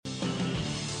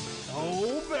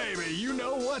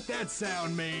know what that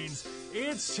sound means.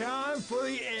 It's time for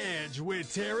The Edge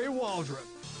with Terry Waldrop.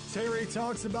 Terry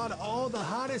talks about all the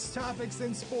hottest topics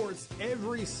in sports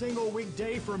every single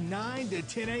weekday from 9 to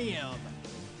 10 a.m.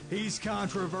 He's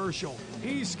controversial,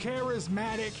 he's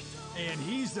charismatic, and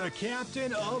he's the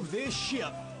captain of this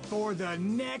ship for the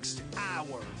next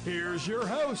hour. Here's your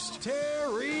host,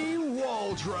 Terry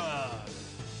Waldrop.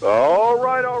 All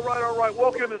right.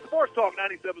 Welcome to Sports Talk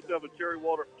 97.7. Terry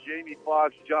Waldrop, Jamie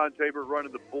Foxx, John Tabor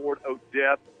running the board of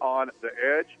death on the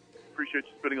Edge. Appreciate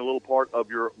you spending a little part of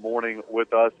your morning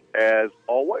with us. As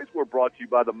always, we're brought to you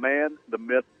by the man, the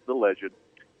myth, the legend,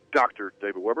 Dr.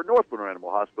 David Weber, North Monroe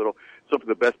Animal Hospital. Some of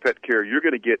the best pet care you're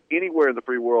going to get anywhere in the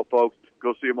free world, folks.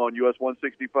 Go see him on US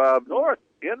 165 North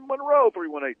in Monroe,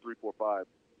 318-345-4545.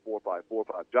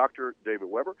 Dr. David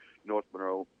Weber, North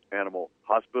Monroe Animal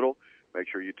Hospital. Make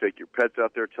sure you take your pets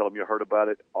out there. Tell them you heard about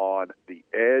it on The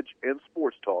Edge and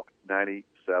Sports Talk 97.7.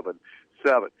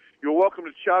 You're welcome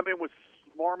to chime in with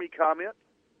smarmy comments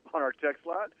on our text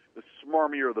line. The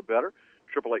smarmier, the better.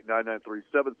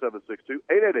 888-993-7762,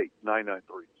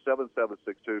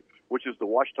 888-993-7762, which is the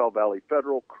Ouachita Valley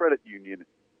Federal Credit Union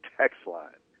text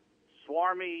line.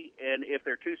 Swarmy, and if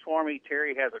they're too swarmy,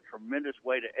 Terry has a tremendous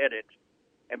way to edit.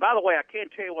 And by the way, I can't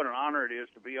tell you what an honor it is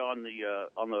to be on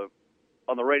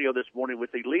the radio this morning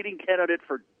with the leading candidate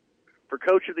for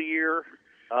Coach of the Year,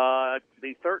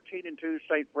 the 13-2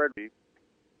 St. Frederick.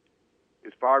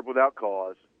 Is fired without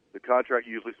cause. The contract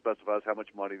usually specifies how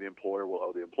much money the employer will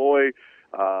owe the employee.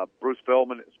 Bruce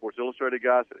Feldman, Sports Illustrated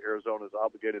guy, said Arizona is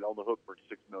obligated on the hook for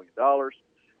 $6 million.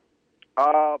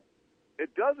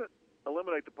 It doesn't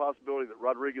eliminate the possibility that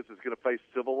Rodriguez is going to face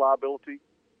civil liability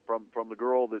from the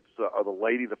girl that's, or the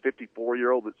lady, the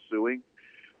 54-year-old that's suing.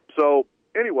 So,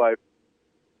 anyway,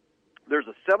 there's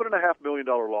a $7.5 million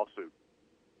lawsuit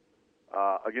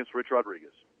against Rich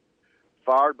Rodriguez,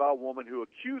 fired by a woman who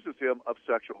accuses him of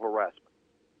sexual harassment.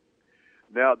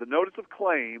 Now, the notice of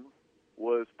claim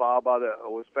was found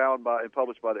and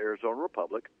published by the Arizona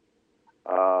Republic.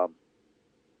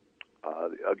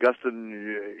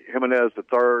 Augustin Jimenez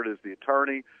III is the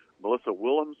attorney. Melissa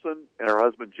Williamson and her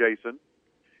husband Jason.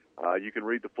 You can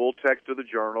read the full text of the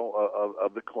journal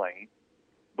of the claim.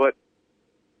 But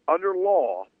under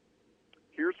law,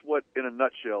 here's what, in a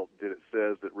nutshell, it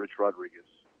says that Rich Rodriguez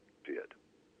did.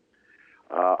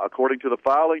 According to the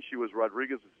filing, she was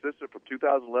Rodriguez's assistant from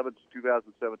 2011 to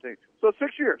 2017. So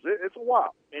 6 years. It's a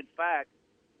while. In fact,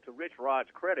 to Rich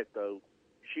Rod's credit, though,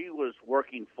 she was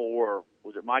working for,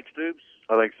 was it Mike Stoops?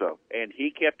 I think so. And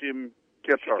he kept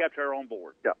her on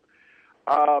board. Yeah.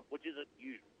 Which is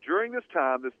unusual. During this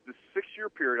time, this 6-year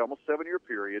period, almost 7-year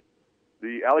period,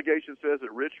 the allegation says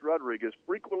that Rich Rodriguez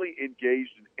frequently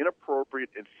engaged in inappropriate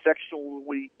and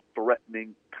sexually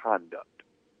threatening conduct.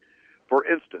 For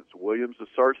instance, Williams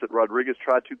asserts that Rodriguez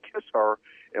tried to kiss her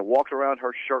and walked around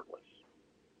her shirtless.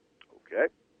 Okay.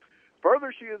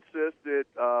 Further, she insists that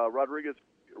Rodriguez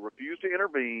refused to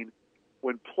intervene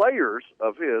when players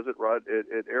of his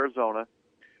at Arizona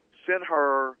sent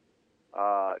her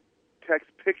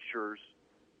text pictures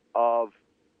of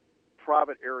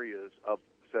private areas of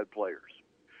said players.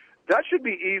 That should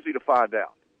be easy to find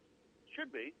out.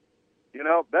 Should be. You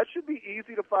know, that should be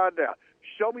easy to find out.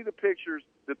 Show me the pictures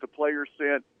that the players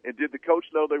sent, and did the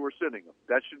coach know they were sending them?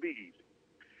 That should be easy.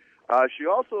 She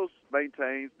also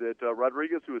maintains that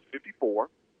Rodriguez, who is 54,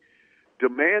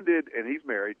 demanded, and he's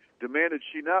married, demanded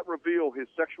she not reveal his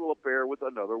sexual affair with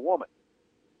another woman.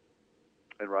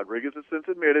 And Rodriguez has since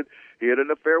admitted he had an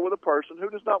affair with a person who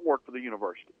does not work for the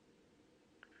university.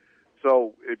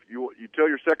 So if you tell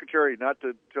your secretary not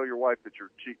to tell your wife that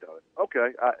you're cheating on it,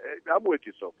 okay, I'm with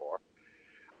you so far.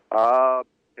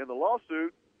 In the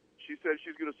lawsuit, she said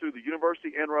she's going to sue the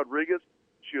university and Rodriguez.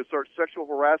 She asserts sexual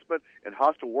harassment and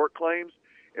hostile work claims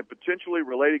and potentially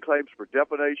related claims for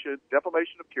defamation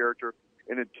of character,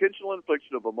 and intentional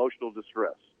infliction of emotional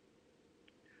distress.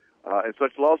 In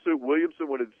such lawsuit, Williamson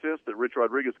would insist that Rich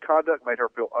Rodriguez's conduct made her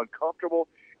feel uncomfortable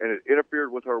and it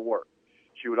interfered with her work.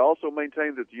 She would also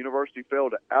maintain that the university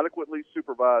failed to adequately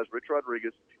supervise Rich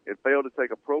Rodriguez and failed to take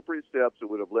appropriate steps that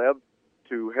would have led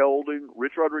to holding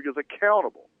Rich Rodriguez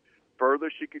accountable. Further,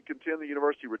 she could contend the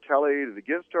university retaliated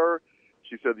against her.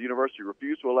 She said the university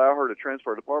refused to allow her to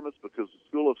transfer departments because the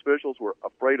school officials were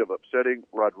afraid of upsetting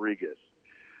Rodriguez.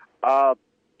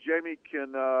 Jamie,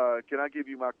 can I give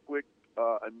you my quick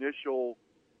initial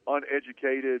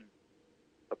uneducated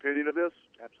opinion of this?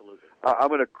 Absolutely. I'm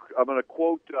gonna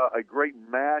quote a great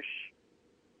MASH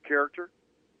character,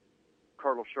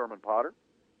 Colonel Sherman Potter,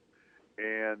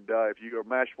 and if you go to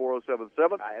MASH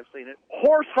 4077, I have seen it.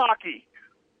 Horse hockey.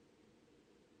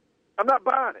 I'm not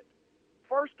buying it.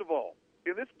 First of all,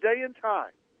 in this day and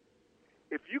time,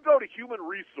 if you go to human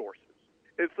resources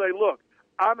and say, look,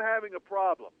 I'm having a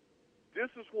problem, this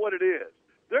is what it is,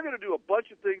 they're going to do a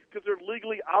bunch of things because they're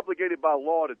legally obligated by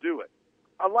law to do it.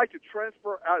 I'd like to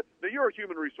transfer out. Now, you're a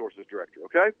human resources director,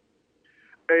 okay?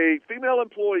 A female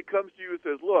employee comes to you and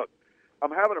says, look,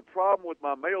 I'm having a problem with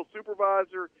my male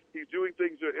supervisor. He's doing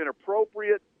things that are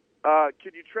inappropriate.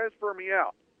 Can you transfer me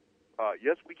out?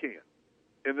 Yes, we can.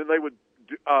 And then they would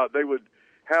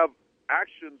have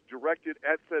actions directed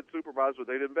at said supervisor.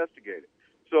 They'd investigate it.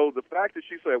 So the fact that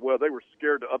she said, well, they were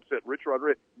scared to upset Rich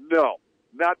Rodriguez, no,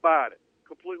 not buying it.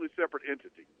 Completely separate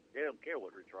entity. They don't care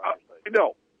what Rich Rodriguez says.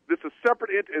 No, this is a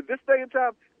separate entity. In this day and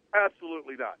time,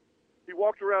 absolutely not. He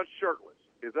walked around shirtless.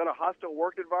 Is that a hostile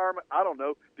work environment? I don't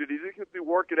know. Did he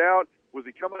work it out? Was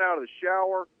he coming out of the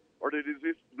shower? Or did he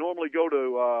just normally go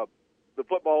to the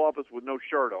football office with no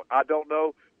shirt on? I don't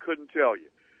know. Couldn't tell you.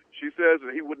 She says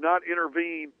that he would not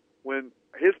intervene when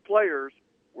his players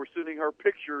were sending her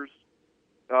pictures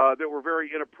that were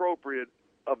very inappropriate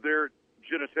of their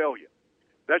genitalia.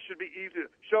 That should be easy.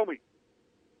 Show me.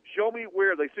 Show me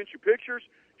where they sent you pictures.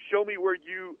 Show me where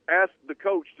you asked the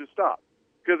coach to stop.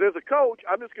 Because as a coach,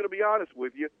 I'm just going to be honest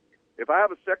with you. If I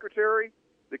have a secretary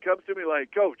that comes to me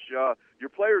like, Coach, your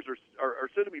players are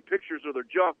sending me pictures of their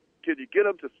junk. Can you get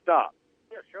them to stop?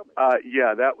 Yeah, show me.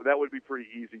 Yeah, that would be pretty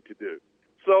easy to do.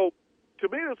 So, to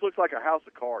me, this looks like a house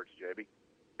of cards, Jamie.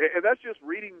 And that's just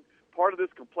reading part of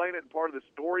this complainant and part of this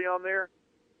story on there.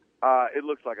 It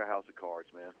looks like a house of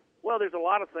cards, man. Well, there's a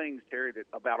lot of things, Terry, that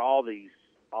about all these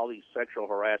sexual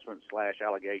harassment /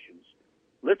 allegations.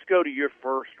 Let's go to your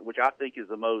first, which I think is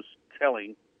the most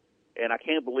telling, and I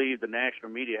can't believe the national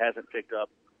media hasn't picked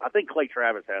up. I think Clay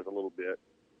Travis has a little bit,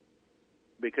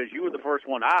 because you were the first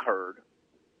one I heard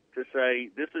to say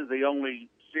this is the only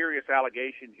serious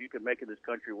allegations you can make in this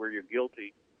country where you're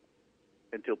guilty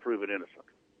until proven innocent.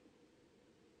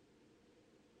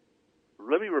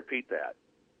 Let me repeat that.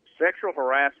 Sexual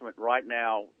harassment right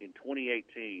now in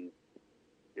 2018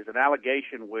 is an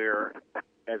allegation where,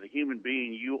 as a human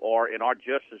being, you are, in our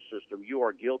justice system, you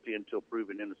are guilty until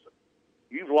proven innocent.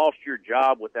 You've lost your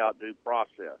job without due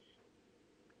process.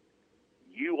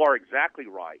 You are exactly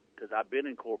right, because I've been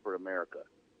in corporate America.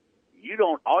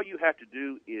 All you have to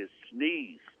do is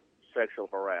sneeze sexual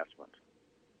harassment,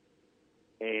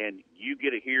 and you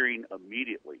get a hearing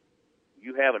immediately.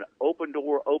 You have an open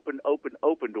door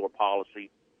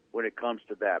policy when it comes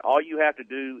to that. All you have to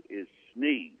do is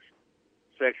sneeze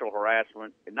sexual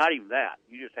harassment, and not even that.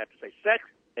 You just have to say sex,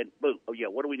 and boom. Oh, yeah,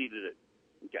 what do we need to do?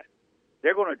 Okay.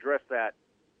 They're going to address that.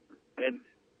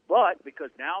 But because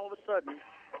now all of a sudden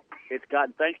it's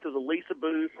gotten, thanks to the Lisa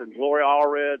Booth and Gloria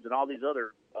Allreds and all these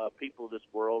other people of this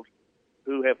world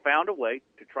who have found a way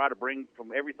to try to bring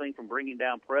from everything from bringing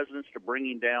down presidents to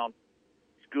bringing down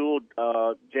school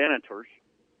janitors.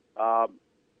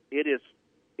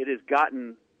 It has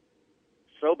gotten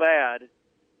so bad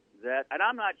that, and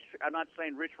I'm not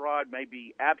saying Rich Rod may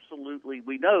be absolutely,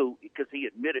 we know because he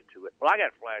admitted to it. Well, I got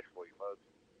a flash for you, folks,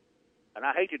 and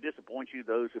I hate to disappoint you,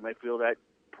 those who may feel that.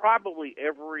 Probably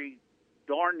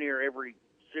darn near every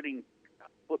sitting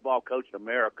football coach in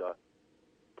America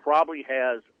probably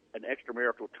has an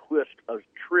extramarital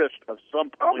tryst of some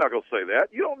point. I'm not going to say that.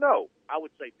 You don't know. I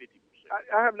would say 50%.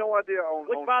 I have no idea on.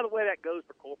 Which, by the way, that goes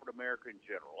for corporate America in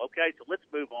general. Okay, so let's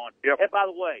move on. Yep. And by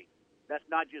the way, that's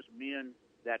not just men.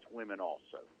 That's women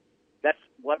also. That's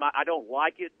what I don't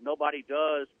like it. Nobody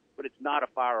does, but it's not a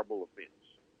fireable offense.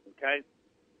 Okay?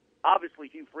 Obviously,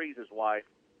 Hugh Freeze's wife,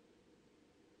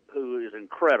 who is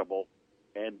incredible,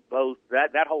 and both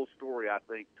that whole story, I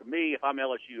think, to me, if I'm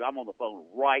LSU, I'm on the phone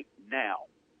right now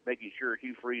making sure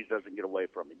Hugh Freeze doesn't get away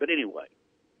from me. But anyway.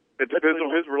 It depends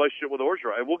on his relationship with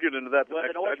Orgeron, and we'll get into that. Well,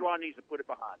 then Orgeron needs to put it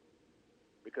behind him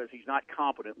because he's not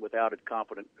competent without a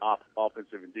competent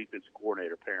offensive and defensive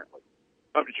coordinator, apparently.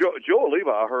 Joe Oliva,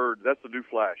 I heard, that's the new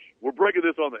flash. We're breaking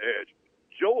this on the edge.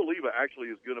 Joe Oliva actually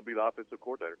is going to be the offensive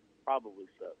coordinator. Probably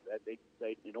so.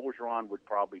 And Orgeron would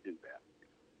probably do that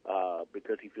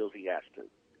because he feels he has to.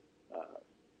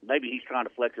 Maybe he's trying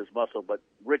to flex his muscle, but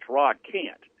Rich Rod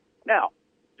can't. Now,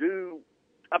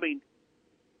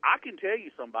 I can tell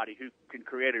you somebody who can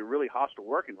create a really hostile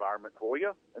work environment for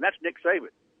you, and that's Nick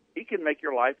Saban. He can make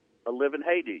your life a living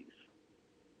Hades.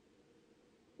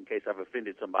 In case I've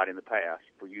offended somebody in the past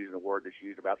for using a word that's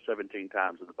used about 17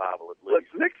 times in the Bible at least.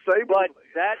 But Nick Saban. But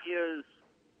that's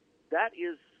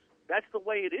the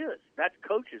way it is. That's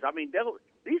coaches. I mean,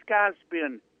 these guys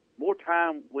spend more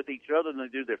time with each other than they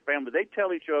do their family. They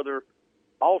tell each other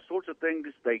all sorts of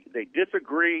things. They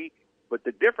disagree, but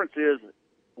the difference is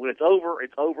when it's over,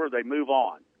 it's over. They move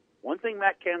on. One thing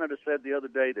Matt Canada said the other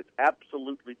day that's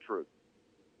absolutely true.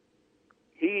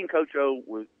 he and Coach O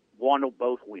want to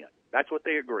both win. That's what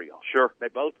they agree on. Sure. They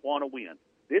both want to win.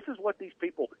 This is what these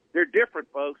people, they're different,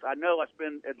 folks. I know I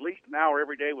spend at least an hour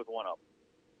every day with one of them.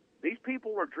 These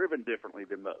people are driven differently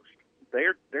than most.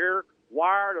 They're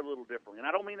wired a little differently. And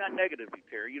I don't mean that negatively,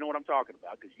 Terry. You know what I'm talking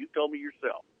about because you told me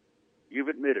yourself. You've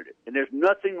admitted it. And there's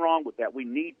nothing wrong with that. We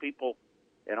need people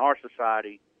in our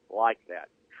society like that.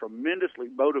 Tremendously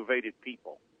motivated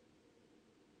people.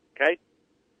 Okay?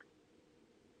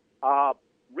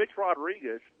 Rich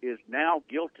Rodriguez is now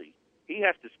guilty. He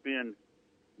has to spend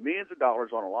millions of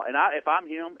dollars on a law. And if I'm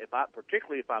him,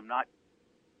 particularly if I'm not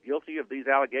guilty of these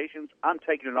allegations, I'm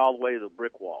taking it all the way to the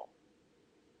brick wall.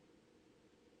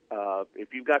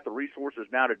 If you've got the resources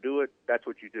now to do it, that's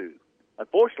what you do.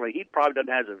 Unfortunately, he probably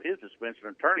doesn't have his defense an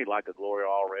attorney like a Gloria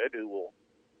Allred who will,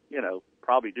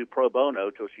 probably do pro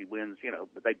bono till she wins,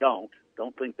 but they don't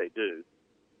think they do.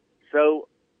 So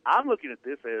I'm looking at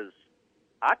this as,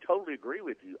 I totally agree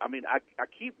with you. I mean, I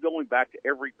keep going back to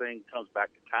everything comes back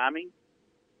to timing,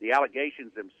 the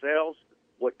allegations themselves,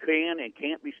 what can and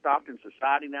can't be stopped in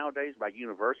society nowadays by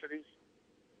universities.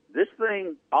 This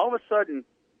thing, all of a sudden,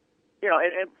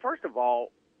 and first of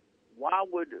all, why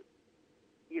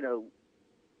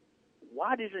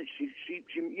doesn't she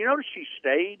notice she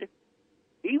stayed?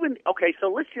 So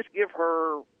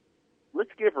let's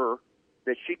give her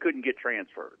that she couldn't get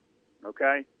transferred,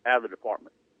 okay, out of the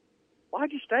department.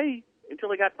 Why'd you stay until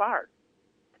he got fired?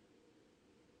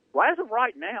 Well, as of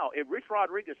right now, if Rich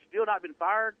Rodriguez still not been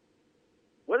fired,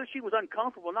 whether she was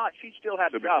uncomfortable or not, she'd still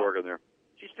have a job. Working there.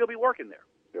 She'd still be working there.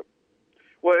 Yep.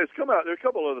 Well, it's come out. There are a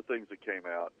couple other things that came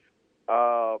out.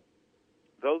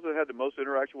 Those that had the most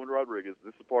interaction with Rodriguez,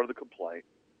 this is part of the complaint.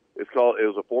 It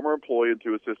was a former employee and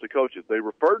two assistant coaches. They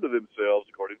referred to themselves,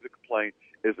 according to the complaint,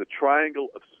 as a triangle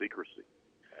of secrecy.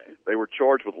 They were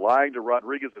charged with lying to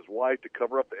Rodriguez's wife to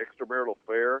cover up the extramarital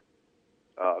affair,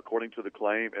 according to the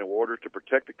claim, in order to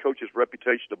protect the coach's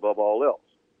reputation above all else.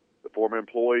 The former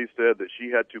employee said that she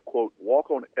had to, quote, walk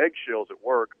on eggshells at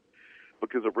work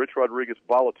because of Rich Rodriguez's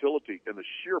volatility and the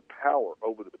sheer power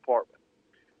over the department.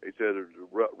 He said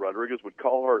Rodriguez would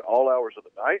call her at all hours of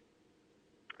the night,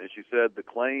 and she said in the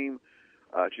claim,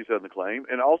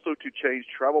 and also to change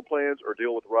travel plans or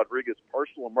deal with Rodriguez's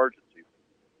personal emergencies.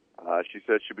 She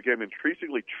said she became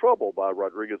increasingly troubled by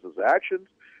Rodriguez's actions,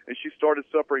 and she started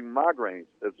suffering migraines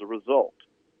as a result.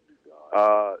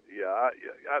 I'm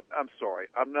sorry.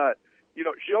 I'm not.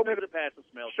 Show me the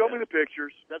smell. Show me the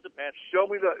pictures. Doesn't pass. Show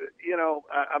me the.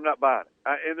 I'm not buying it.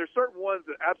 And there's certain ones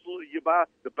that absolutely you buy.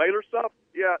 The Baylor stuff,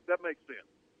 yeah, that makes sense.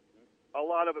 A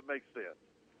lot of it makes sense.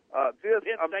 This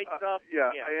stuff,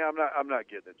 I'm not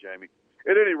getting it, Jamie.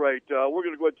 At any rate, we're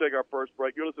going to go ahead and take our first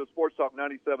break. You're listening to Sports Talk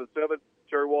 97.7.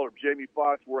 Terry Waldrop, Jamie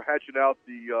Foxx. We're hatching out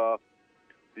the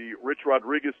Rich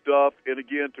Rodriguez stuff. And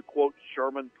again, to quote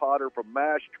Sherman Potter from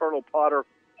MASH, Colonel Potter,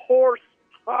 horse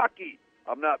hockey.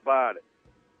 I'm not buying it.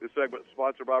 This segment is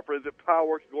sponsored by our friends at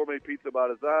Powerworks Gourmet Pizza by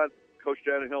Design. Coach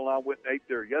Danahill and I went and ate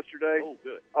there yesterday. Oh,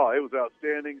 good. Oh, it was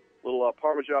outstanding. Little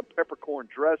Parmesan peppercorn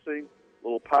dressing.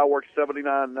 Little Powerworks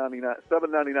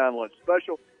 $7.99 lunch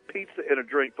special. Pizza and a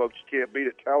drink, folks. You can't beat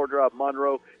it. Tower Drive,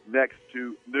 Monroe, next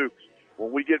to Nukes.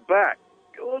 When we get back,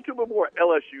 a little bit more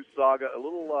LSU saga, a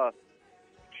little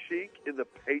chink in the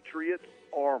Patriots'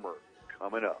 armor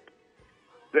coming up.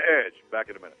 The Edge, back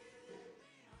in a minute.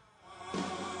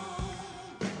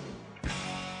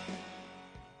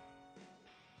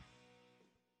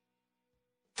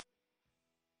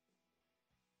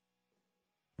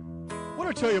 I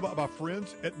want to tell you about my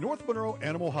friends at North Monroe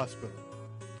Animal Hospital.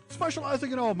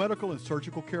 Specializing in all medical and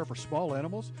surgical care for small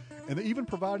animals, and even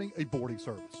providing a boarding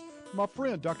service. My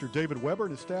friend Dr. David Weber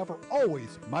and his staff are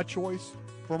always my choice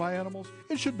for my animals.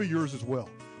 It should be yours as well.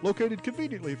 Located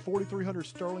conveniently at 4300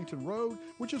 Sterlington Road,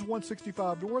 which is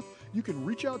 165 North. You can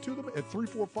reach out to them at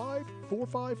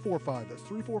 345-4545. That's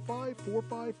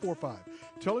 345-4545.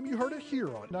 Tell them you heard it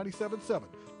here on 97.7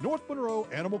 North Monroe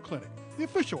Animal Clinic, the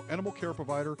official animal care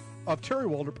provider of Terry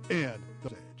Waldrop and The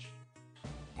Edge.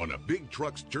 On a big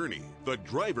truck's journey, the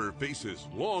driver faces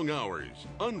long hours,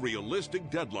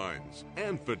 unrealistic deadlines,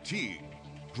 and fatigue.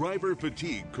 Driver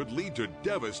fatigue could lead to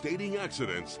devastating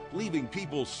accidents, leaving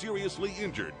people seriously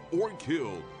injured or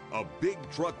killed. A big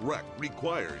truck wreck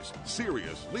requires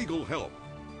serious legal help.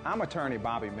 I'm attorney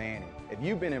Bobby Manning. If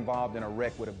you've been involved in a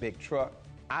wreck with a big truck,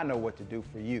 I know what to do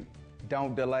for you.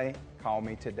 Don't delay. Call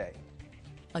me today.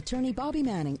 Attorney Bobby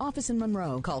Manning, office in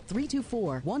Monroe. Call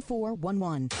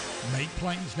 324-1411. Make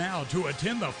plans now to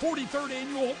attend the 43rd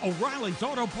Annual O'Reilly's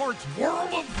Auto Parts World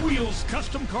of Wheels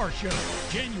Custom Car Show,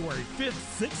 January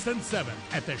 5th, 6th, and 7th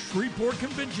at the Shreveport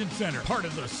Convention Center, part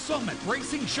of the Summit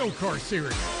Racing Show Car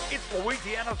Series. It's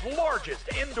Louisiana's largest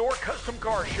indoor custom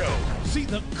car show. See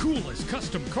the coolest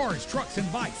custom cars, trucks,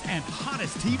 and bikes, and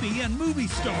hottest TV and movie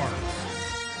stars.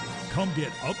 Come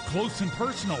get up close and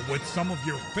personal with some of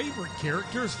your favorite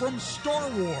characters from Star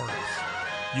Wars.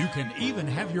 You can even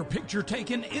have your picture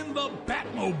taken in the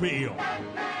Batmobile.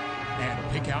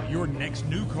 And pick out your next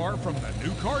new car from the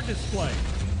new car display.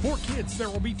 For kids, there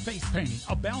will be face painting,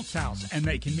 a bounce house, and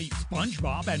they can meet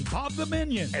SpongeBob and Bob the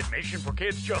Minion. Admission for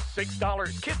kids just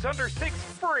 $6. Kids under 6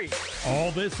 free.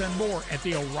 All this and more at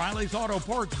the O'Reilly's Auto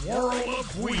Parts World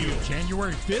of Wheels.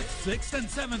 January 5th, 6th, and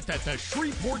 7th at the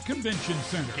Shreveport Convention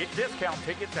Center. Get discount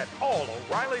tickets at all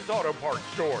O'Reilly's Auto Parts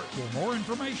stores. For more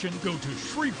information, go to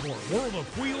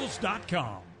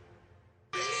ShreveportWorldOfWheels.com.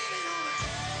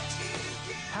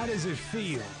 How does it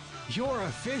feel? You're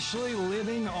officially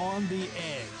living on the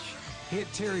edge.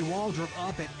 Hit Terry Waldrop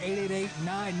up at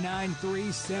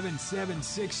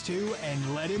 888-993-7762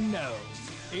 and let him know.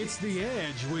 It's The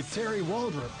Edge with Terry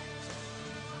Waldrop.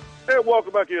 Hey,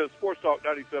 welcome back to Sports Talk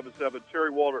 97.7. Terry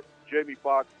Waldrop, Jamie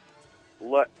Foxx,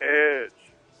 The Edge.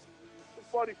 Some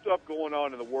funny stuff going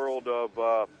on in the world of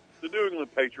the New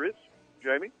England Patriots,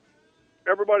 Jamie.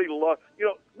 Everybody loves,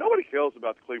 nobody cares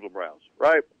about the Cleveland Browns,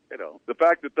 right? The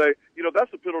fact that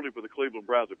that's the penalty for the Cleveland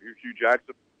Browns. If you're Hugh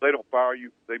Jackson, they don't fire you,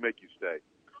 they make you stay.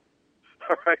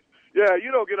 All right? Yeah,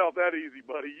 you don't get off that easy,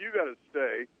 buddy. You got to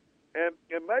stay. And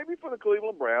maybe for the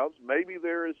Cleveland Browns, maybe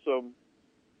there is some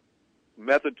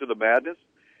method to the madness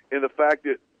in the fact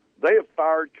that they have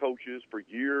fired coaches for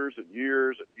years and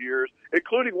years and years,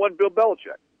 including one Bill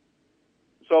Belichick.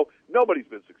 So nobody's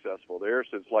been successful there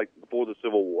since, before the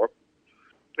Civil War.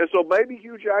 And so maybe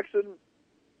Hugh Jackson,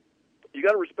 you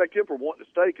got to respect him for wanting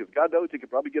to stay because God knows he could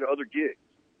probably get other gigs.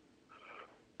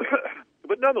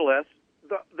 But nonetheless,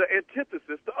 the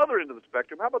antithesis, the other end of the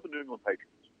spectrum, how about the New England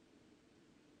Patriots?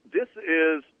 This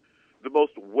is the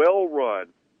most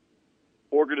well-run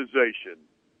organization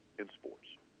in sports.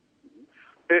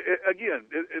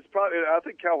 It's probably, I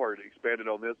think Cowherd expanded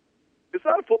on this. It's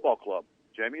not a football club,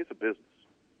 Jamie. It's a business.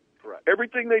 Correct.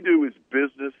 Everything they do is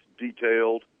business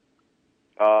detailed.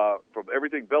 From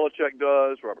everything Belichick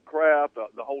does, Robert Kraft,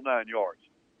 the whole 9 yards.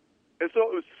 And so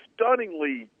it was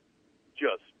stunningly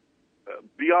just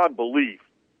beyond belief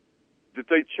that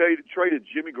they traded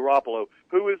Jimmy Garoppolo,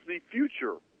 who is the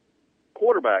future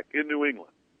quarterback in New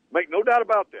England. Make no doubt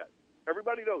about that.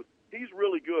 Everybody knows he's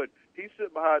really good. He's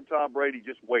sitting behind Tom Brady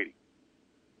just waiting.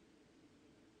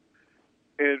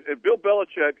 And Bill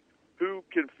Belichick, who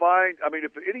can find,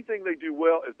 if anything they do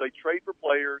well is they trade for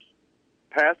players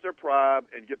past their prime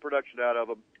and get production out of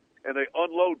them, and they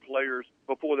unload players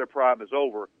before their prime is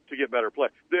over to get better play.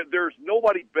 There's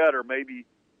nobody better, maybe,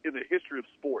 in the history of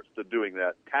sports than doing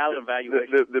that. Talent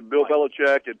evaluation. Than Bill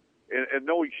Belichick and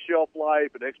knowing shelf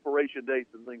life and expiration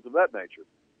dates and things of that nature.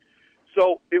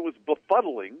 So it was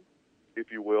befuddling,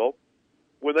 if you will,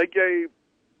 when they gave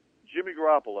Jimmy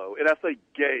Garoppolo, and I say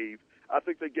gave, I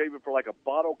think they gave him for a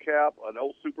bottle cap, an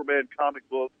old Superman comic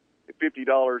book,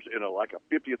 $50 in a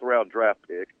 50th round draft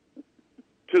pick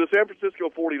to the San Francisco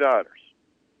 49ers.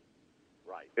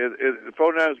 Right. And the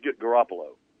 49ers get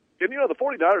Garoppolo. And, the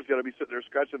 49ers got to be sitting there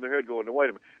scratching their head going, no,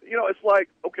 wait a minute. It's like,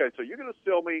 okay, so you're going to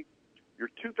sell me your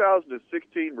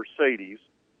 2016 Mercedes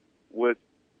with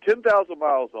 10,000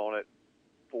 miles on it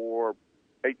for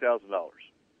 $8,000.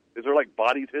 Is there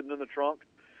bodies hidden in the trunk?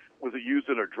 Was it used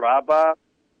in a drive-by?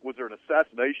 Was there an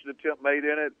assassination attempt made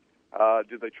in it?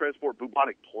 Did they transport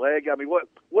bubonic plague?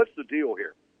 What's the deal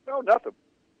here? No, nothing.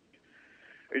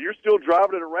 And you're still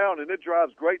driving it around, and it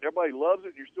drives great, and everybody loves it,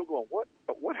 and you're still going,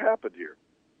 what happened here?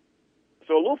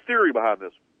 So a little theory behind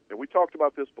this, and we talked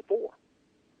about this before.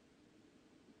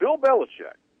 Bill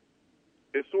Belichick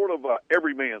is sort of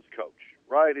every man's coach,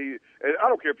 right? And I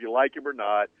don't care if you like him or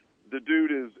not. The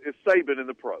dude is Saban in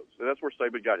the pros, and that's where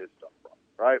Saban got his stuff from,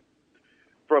 right?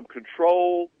 From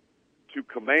control to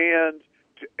command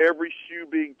to every shoe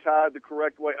being tied the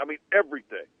correct way.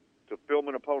 Everything. To film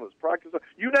an opponent's practice.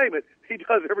 You name it, he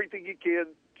does everything he can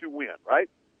to win, right?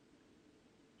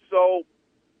 So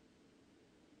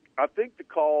I think the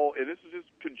call, and this is just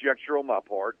conjecture on my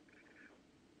part,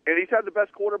 and he's had the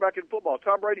best quarterback in football.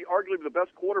 Tom Brady, arguably the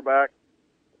best quarterback.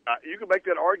 You can make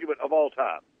that argument of all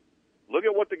time. Look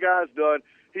at what the guy's done.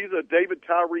 He's a David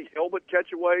Tyree helmet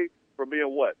catch away from being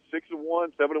 6-1,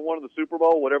 7-1 in the Super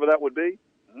Bowl, whatever that would be.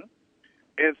 Mm-hmm.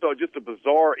 And so just a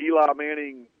bizarre Eli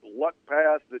Manning luck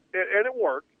pass, and it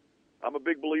worked. I'm a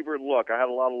big believer in luck. I had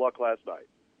a lot of luck last night.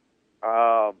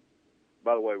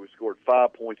 By the way, we scored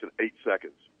 5 points in 8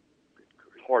 seconds.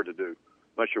 It's hard to do.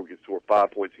 I'm not sure we can score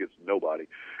 5 points against nobody.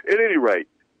 At any rate,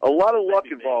 a lot of luck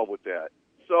involved with that.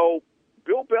 So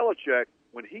Bill Belichick,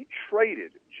 when he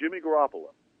traded Jimmy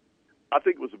Garoppolo, I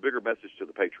think it was a bigger message to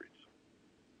the Patriots.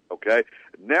 Okay?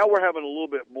 Now we're having a little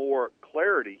bit more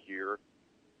clarity here.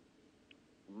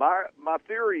 My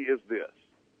theory is this.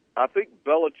 I think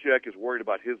Belichick is worried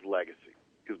about his legacy.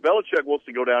 Because Belichick wants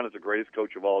to go down as the greatest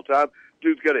coach of all time.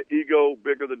 Dude's got an ego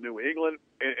bigger than New England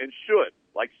and should,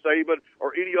 like Saban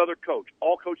or any other coach.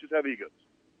 All coaches have egos.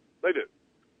 They do.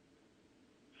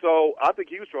 So I think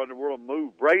he was trying to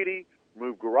move Brady,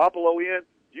 move Garoppolo in.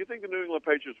 Do you think the New England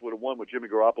Patriots would have won with Jimmy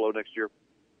Garoppolo next year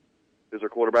as their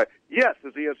quarterback? Yes,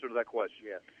 is the answer to that question.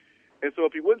 Yes. And so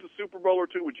if he wins a Super Bowl or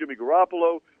two with Jimmy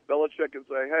Garoppolo, Belichick can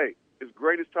say, hey, as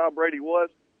great as Tom Brady was,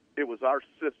 it was our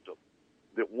system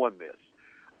that won this.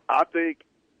 I think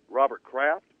Robert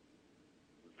Kraft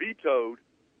vetoed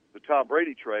the Tom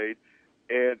Brady trade,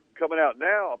 and coming out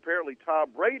now, apparently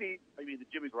Tom Brady. I mean the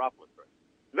Jimmy Garoppolo trade.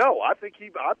 No, I think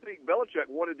Belichick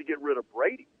wanted to get rid of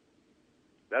Brady.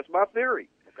 That's my theory.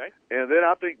 Okay. And then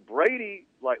I think Brady,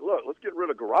 look, let's get rid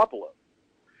of Garoppolo.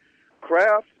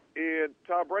 Kraft and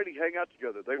Tom Brady hang out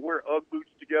together. They wear Ugg boots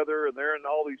together, and they're in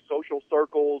all these social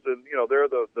circles, and they're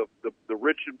the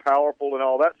rich and powerful and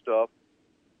all that stuff.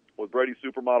 With Brady's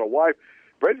supermodel wife,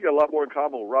 Brady's got a lot more in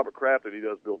common with Robert Kraft than he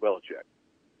does Bill Belichick.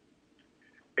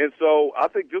 And so I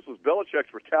think this was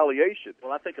Belichick's retaliation.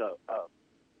 Well, I think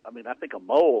a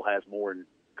mole has more in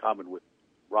common with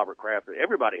Robert Kraft than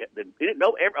everybody.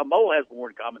 A mole has more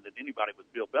in common than anybody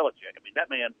with Bill Belichick. I mean, that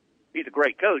man, he's a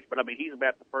great coach, but I mean, he's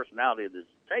about the personality of this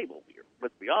table here.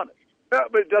 Let's be honest. No,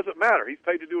 but it doesn't matter. He's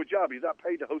paid to do a job. He's not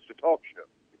paid to host a talk show.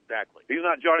 Exactly. He's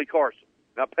not Johnny Carson.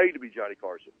 Not paid to be Johnny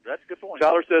Carson. That's a good point.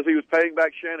 Tyler says he was paying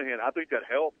back Shanahan. I think that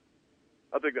helped.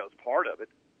 I think that was part of it.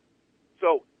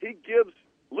 So he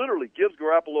literally gives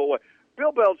Garoppolo away.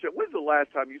 Bill Belichick, when's the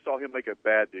last time you saw him make a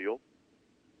bad deal?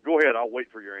 Go ahead. I'll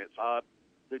wait for your answer.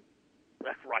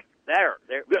 That's right there.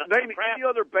 Name any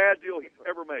other bad deal he's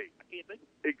ever made. I can't think.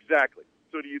 Exactly.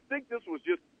 So do you think this was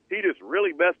he just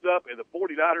really messed up and the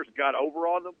 49ers got over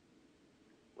on them?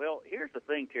 Well, here's the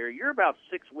thing, Terry. You're about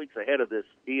 6 weeks ahead of this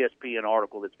ESPN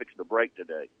article that's fixing to break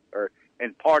today,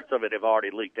 and parts of it have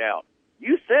already leaked out.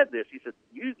 You said this.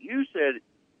 You said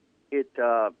it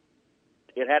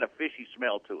had a fishy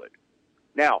smell to it.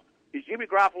 Now, is Jimmy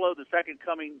Garoppolo the second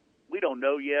coming? We don't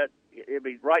know yet. I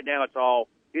mean, right now it's all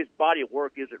his body of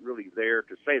work isn't really there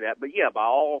to say that. But yeah, by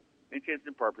all intents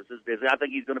and purposes, I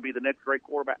think he's going to be the next great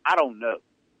quarterback. I don't know,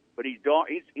 but he's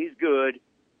good,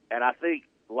 and I think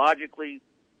logically.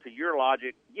 To your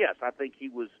logic, yes, I think he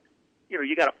was.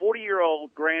 You got a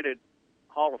 40-year-old, granted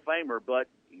Hall of Famer, but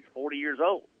he's 40 years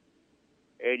old,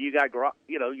 and you've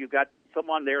got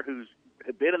someone there who's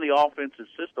been in the offensive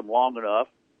system long enough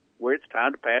where it's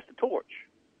time to pass the torch.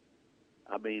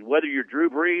 I mean, whether you're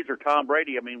Drew Brees or Tom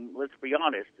Brady, I mean, let's be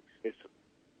honest,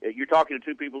 you're talking to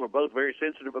two people who are both very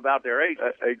sensitive about their age.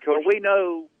 But we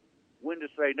know when to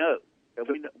say no, and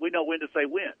we know when to say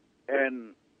when.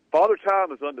 And Father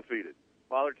Time is undefeated.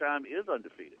 Father Time is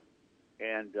undefeated.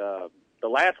 And the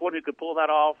last one who could pull that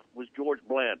off was George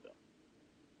Blanda,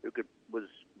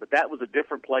 but that was a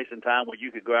different place and time where you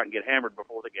could go out and get hammered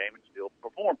before the game and still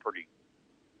perform pretty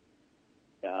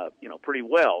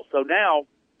well. So now,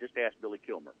 just ask Billy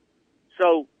Kilmer.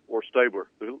 Or Stabler,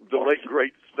 the late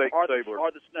great Stabler.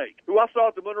 Or the Snake. Who I saw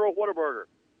at the Monroe Whataburger.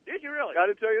 Did you really? I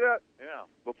didn't tell you that? Yeah.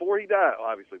 Before he died,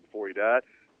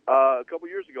 a couple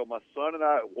years ago, my son and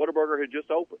I, Whataburger had just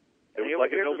opened. It was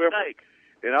like in November.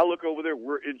 And I look over there,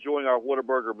 we're enjoying our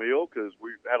Whataburger meal because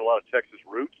we had a lot of Texas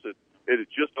roots, and it had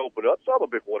just opened up. So I'm a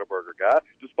big Whataburger guy,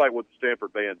 despite what the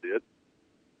Stanford band did,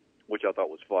 which I thought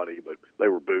was funny, but they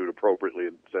were booed appropriately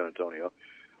in San Antonio.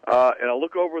 And I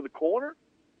look over in the corner,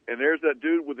 and there's that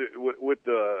dude with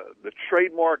the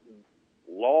trademark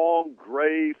long,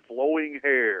 gray, flowing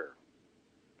hair.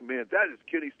 Man, that is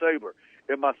Kenny Stabler.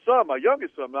 And my son, my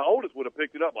youngest son, my oldest would have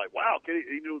picked it up like, wow, Kenny,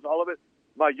 he knew all of it.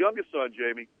 My youngest son,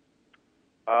 Jamie,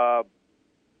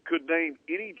 could name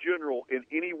any general in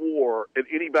any war, in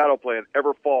any battle plan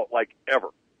ever fought, like ever.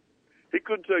 He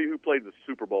couldn't tell you who played in the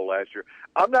Super Bowl last year.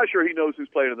 I'm not sure he knows who's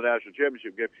playing in the national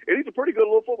championship game. And he's a pretty good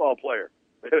little football player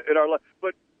in our life,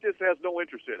 but just has no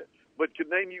interest in it. But can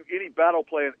name you any battle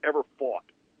plan ever fought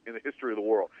in the history of the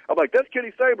world. I'm like, that's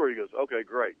Kenny Stabler. He goes, okay,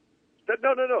 great.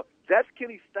 No. That's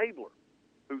Kenny Stabler.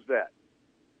 Who's that?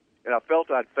 And I felt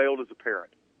I'd failed as a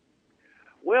parent.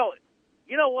 Well,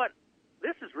 you know what?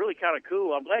 this is really kind of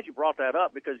cool. I'm glad you brought that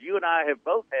up because you and I have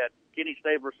both had Kenny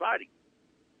Stabler sightings.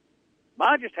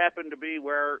 Mine just happened to be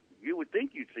where you would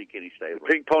think you'd see Kenny Stabler.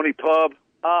 Pink Pony Pub.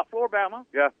 Floribama.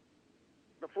 Yeah.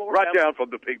 The Floribama. Right down from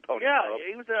the Pink Pony yeah, Pub. Yeah,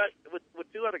 he was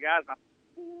with two other guys.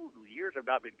 Years have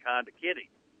not been kind to Kenny.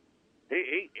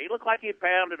 He looked like he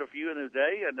pounded a few in his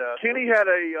day, and Kenny had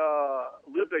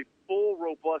lived a full,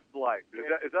 robust life.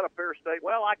 Is that a fair statement?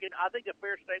 Well, I think a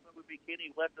fair statement would be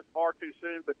Kenny left us far too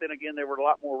soon. But then again, there were a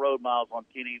lot more road miles on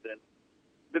Kenny than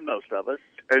most of us.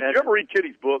 And did you ever read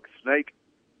Kenny's book, Snake?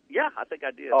 Yeah, I think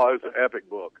I did. Oh, it was an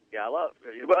epic book. Yeah, I love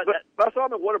it. But I saw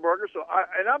him at Whataburger,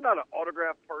 and I'm not an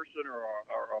autograph person or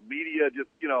a media,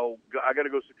 just, I got to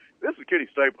go see. This is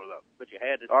Kenny Stabler, though. But you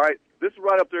had to. All right, this is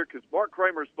right up there because Mark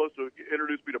Kramer is supposed to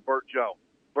introduce me to Burt Jones.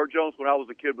 Burt Jones, when I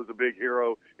was a kid, was a big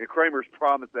hero, and Kramer's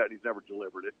promised that, and he's never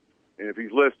delivered it. And if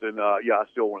he's listening, I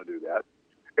still want to do that.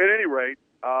 At any rate,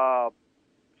 so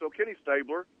Kenny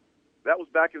Stabler, that was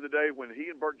back in the day when he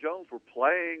and Burt Jones were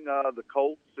playing the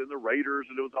Colts and the Raiders,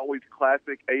 and it was always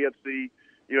classic AFC,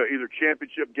 either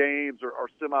championship games or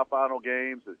semifinal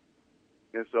games.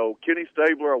 And so Kenny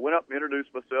Stabler, I went up and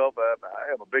introduced myself. I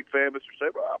am a big fan, Mr.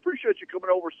 Stabler. I appreciate you coming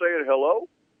over saying hello.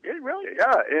 Did he really?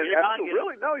 Yeah, and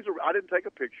really, no, I didn't take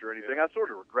a picture or anything. I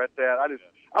sort of regret that.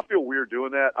 I feel weird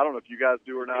doing that. I don't know if you guys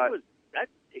do or not.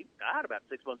 He died about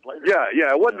 6 months later.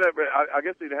 Yeah, it wasn't that. I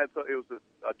guess he'd had it was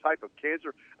a type of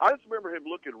cancer. I just remember him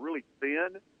looking really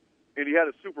thin, and he had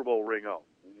a Super Bowl ring on.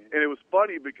 Mm-hmm. And it was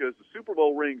funny because the Super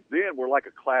Bowl rings then were like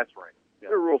a class ring. Yeah.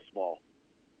 They're real small.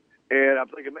 And I'm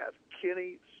thinking, man, that's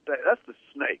Kenny. That's the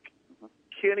Snake. Mm-hmm.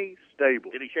 Kenny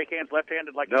Stabler. Did he shake hands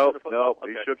left-handed like no, the football?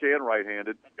 No, he shook hand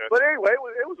right-handed. Okay. But anyway,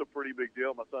 it was a pretty big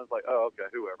deal. My son's like, oh,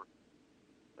 okay, whoever.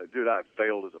 Dude, I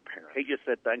failed as a parent. He just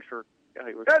said thanks for. Yeah,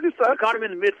 he caught him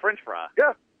in the mid-French fry.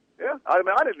 Yeah. I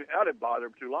didn't bother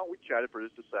him too long. We chatted for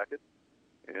just a second,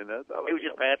 and he was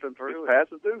just passing through.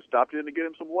 Stopped in to get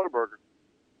him some Whataburger.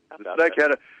 The Snake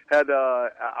had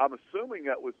I'm assuming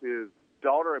that was his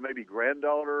daughter and maybe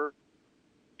granddaughter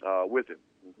with him.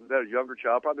 Mm-hmm. They had a younger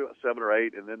child, probably about 7 or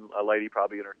 8, and then a lady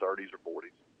probably in her 30s or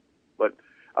 40s. But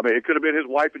I mean, it could have been his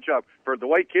wife and child. For the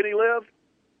way Kenny lived,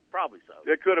 probably so.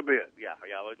 It could have been. Yeah,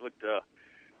 it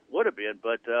would have been,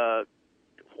 but.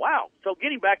 Wow. So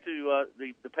getting back to or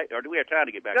do we have time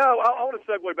to get back? No, I want to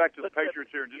segue back to the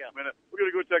Patriots here in just a minute. We're going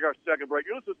to go take our second break.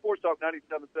 You're listening to Sports Talk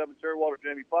 97.7. Terry Waldrop,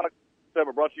 Jamie Foxx.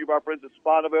 Brought to you by our friends at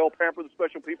Spondaville. Pamper the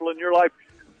special people in your life.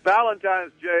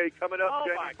 Valentine's Day coming up. Oh,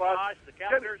 Jamie my Foxx. gosh. The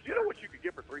calendar. You know what you could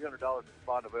get for $300 at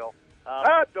Spondaville?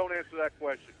 Don't answer that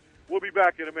question. We'll be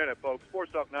back in a minute, folks.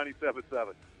 Sports Talk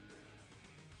 97.7.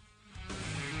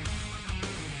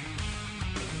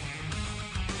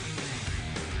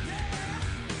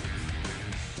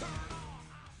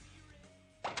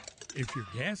 If your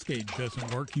gas gauge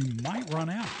doesn't work, you might run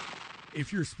out.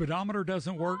 If your speedometer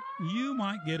doesn't work, you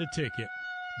might get a ticket.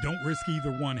 Don't risk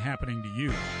either one happening to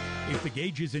you. If the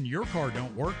gauges in your car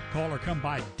don't work, call or come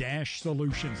by Dash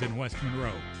Solutions in West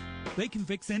Monroe. They can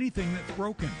fix anything that's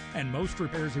broken, and most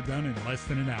repairs are done in less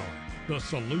than an hour. The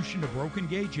solution to broken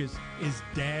gauges is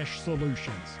Dash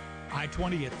Solutions.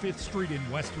 I-20 at 5th Street in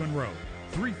West Monroe.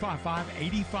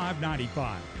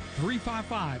 355-8595.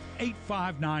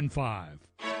 355-8595.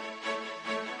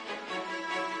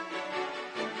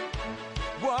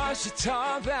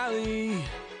 Washita Valley,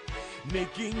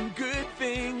 making good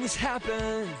things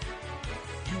happen.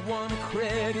 You want a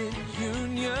credit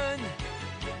union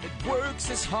that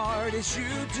works as hard as you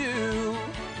do.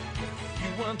 You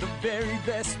want the very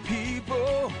best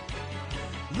people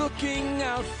looking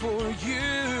out for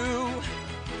you.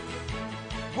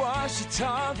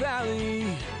 Washita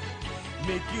Valley,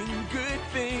 making good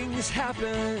things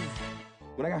happen.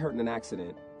 When I got hurt in an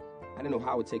accident, I didn't know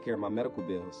how I would take care of my medical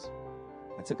bills.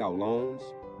 I took out loans,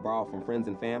 borrowed from friends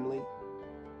and family,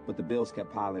 but the bills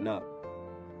kept piling up.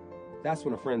 That's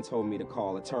when a friend told me to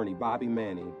call attorney Bobby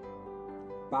Manning.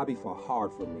 Bobby fought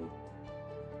hard for me.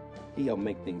 He helped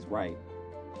make things right.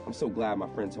 I'm so glad my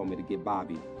friend told me to get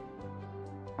Bobby.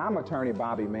 I'm attorney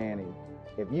Bobby Manning.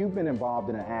 If you've been involved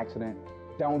in an accident,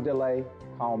 don't delay.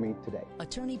 Call me today.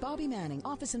 Attorney Bobby Manning,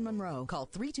 office in Monroe. Call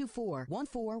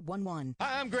 324-1411.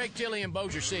 Hi, I'm Greg Tilley in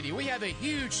Bossier City. We have a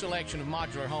huge selection of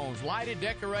modular homes, lighted,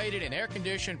 decorated, and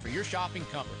air-conditioned for your shopping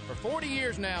comfort. For 40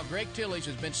 years now, Greg Tilley's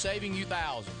has been saving you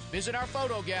thousands. Visit our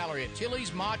photo gallery at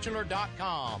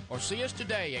Tilley'sModular.com or see us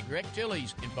today at Greg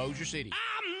Tilley's in Bossier City.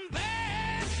 I'm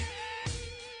bad,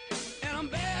 and I'm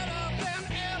better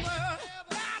than ever.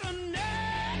 Got a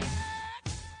knack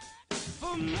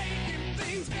for making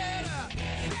things better.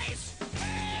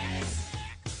 Face,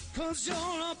 'cause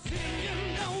your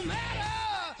opinion don't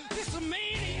matter. It's a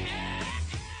maniac.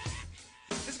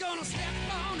 gonna step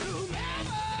on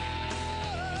whomever.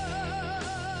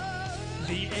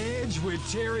 The Edge with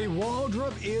Terry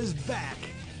Waldrop is back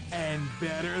and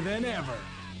better than ever.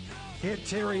 Hit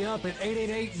Terry up at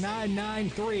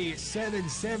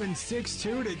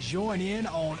 888-993-7762 to join in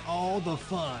on all the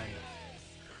fun.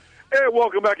 Hey,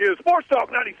 welcome back in Sports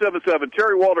Talk 97.7.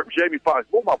 Terry Waldrop, Jamie Foxx.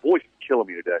 Well, my voice is killing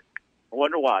me today. I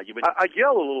wonder why. I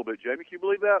yell a little bit, Jamie. Can you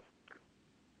believe that?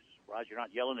 Surprised you're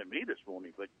not yelling at me this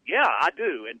morning, but yeah, I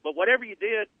do. But whatever you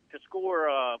did to score,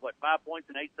 5 points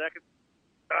in 8 seconds?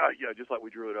 Yeah, just like we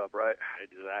drew it up, right?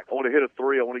 Exactly. I want to hit a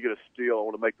three. I want to get a steal. I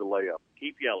want to make the layup.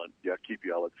 Keep yelling. Yeah, keep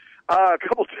yelling. A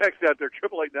couple texts out there.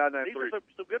 888-993. These are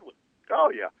some good ones. Oh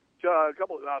yeah, a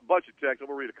bunch of texts. I'm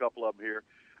gonna read a couple of them here.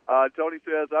 Tony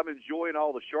says, "I'm enjoying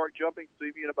all the shark jumping.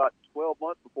 See me in about 12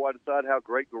 months before I decide how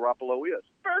great Garoppolo is."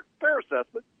 Fair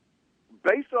assessment.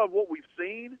 Based on what we've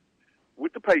seen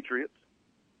with the Patriots,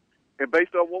 and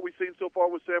based on what we've seen so far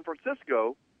with San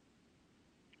Francisco,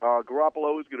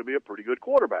 Garoppolo is going to be a pretty good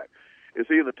quarterback. Is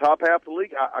he in the top half of the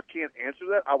league? I can't answer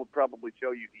that. I would probably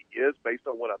tell you he is based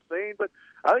on what I've seen, but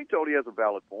I think Tony has a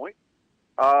valid point.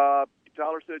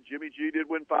 Tyler said Jimmy G did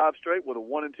win 5 straight with a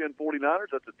 1-10 49ers.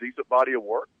 That's a decent body of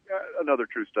work. Another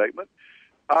true statement.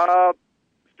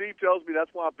 Steve tells me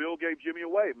that's why Bill gave Jimmy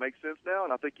away. It makes sense now,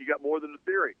 and I think you got more than a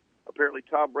theory. Apparently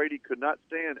Tom Brady could not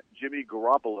stand Jimmy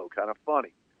Garoppolo. Kind of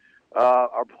funny.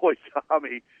 Our boy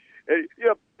Tommy,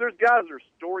 there's guys that are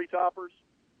story toppers,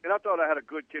 and I thought I had a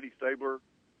good Kenny Stabler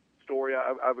story.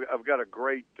 I've got a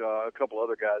great a couple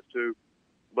other guys too.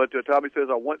 But Tommy says,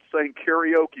 I once sang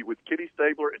karaoke with Kenny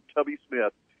Stabler and Tubby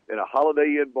Smith in a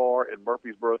Holiday Inn bar in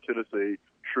Murfreesboro, Tennessee.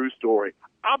 True story.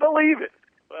 I believe it.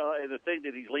 Well, and the thing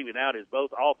that he's leaving out is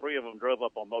all three of them drove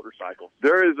up on motorcycles.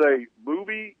 There is a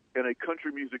movie and a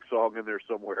country music song in there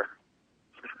somewhere.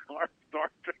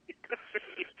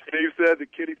 Steve said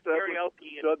that Kenny Stabler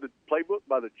done the playbook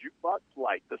by the jukebox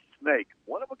light, the snake.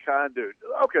 One of a kind dude.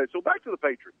 Okay, so back to the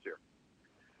Patriots here.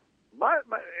 My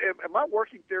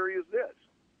working theory is this.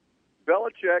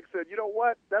 Belichick said, you know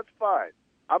what? That's fine.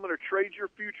 I'm going to trade your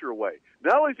future away.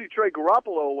 Not only does he trade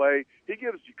Garoppolo away, he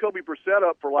gives Jacoby Brissett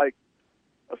up for like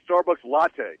a Starbucks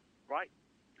latte. Right.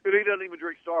 And he doesn't even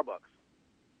drink Starbucks.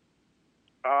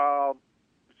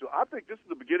 So I think this is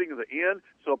the beginning of the end.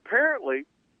 So apparently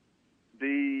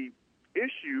the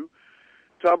issue,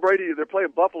 Tom Brady, they're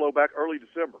playing Buffalo back early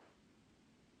December.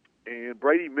 And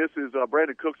Brady misses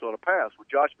Brandon Cooks on a pass with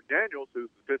Josh McDaniels, who's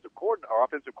the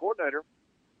offensive coordinator.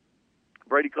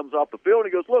 Brady comes off the field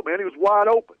and he goes, look, man, he was wide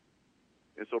open.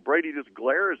 And so Brady just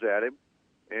glares at him.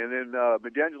 And then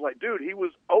McDaniels like, dude, he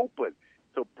was open.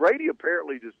 So Brady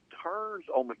apparently just turns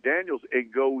on McDaniels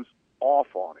and goes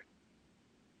off on him.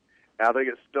 I think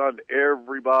it stunned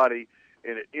everybody,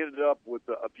 and it ended up with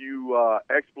a few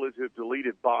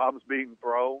expletive-deleted bombs being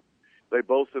thrown. They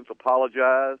both since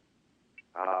apologized.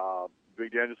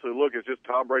 Big Daniel said, look, it's just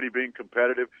Tom Brady being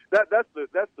competitive. That's the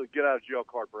get-out-of-jail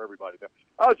card for everybody. Now,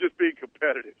 I was just being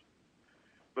competitive.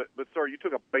 But sir, you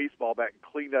took a baseball bat and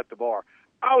cleaned at the bar.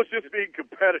 I was just being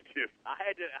competitive. I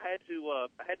had to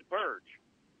purge.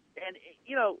 And,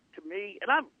 to me,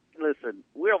 and listen,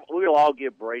 we'll all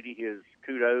give Brady his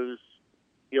kudos.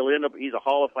 He's a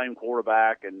Hall of Fame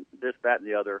quarterback and this, that, and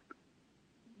the other.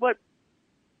 But,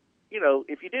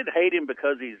 if you didn't hate him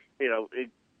because he's,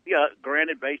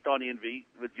 granted based on envy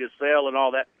with Giselle and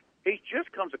all that, he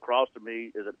just comes across to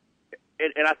me as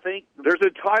and I think there's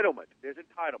entitlement. There's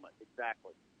entitlement.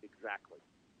 Exactly.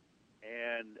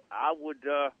 And I would,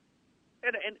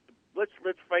 and let's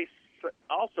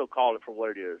also call it for what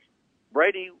it is.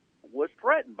 Brady was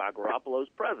threatened by Garoppolo's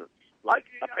presence.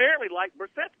 Apparently like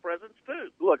Brissett's presence,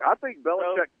 too. Look, I think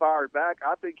Belichick fired back.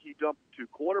 I think he dumped 2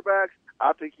 quarterbacks.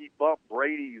 I think he bumped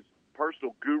Brady's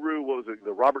personal guru,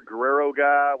 the Robert Guerrero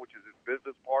guy, which is his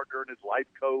business partner and his life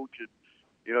coach. And,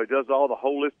 he does all the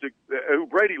holistic, who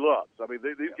Brady loves. I mean,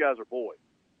 these guys are boys.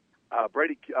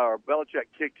 Belichick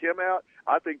kicked him out.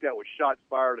 I think that was shots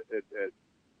fired at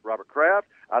Robert Kraft.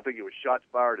 I think it was shots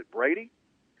fired at Brady.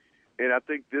 And I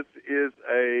think this is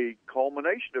a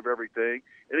culmination of everything.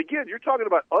 And again, you're talking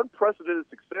about unprecedented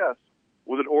success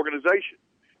with an organization.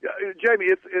 Yeah, Jamie,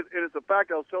 it's a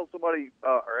fact. I was telling somebody,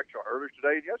 earlier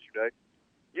today and yesterday,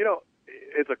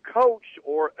 as a coach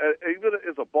or even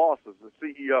as a boss, as a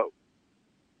CEO,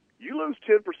 you lose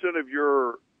 10% of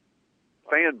your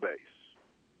fan base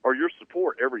or your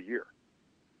support every year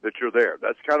that you're there.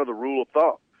 That's kind of the rule of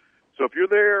thumb. So if you're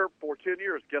there for 10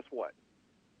 years, guess what?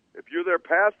 If you're there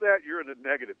past that, you're in the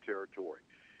negative territory.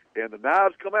 And the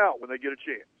knives come out when they get a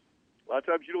chance. A lot of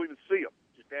times you don't even see them.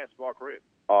 Just ask Mark Ritt.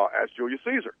 Ask Julius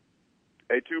Caesar.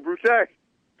 Et tu, Brute?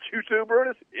 You too,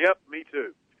 Brutus? Yep, me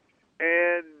too.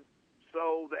 And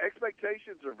So the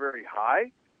expectations are very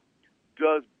high.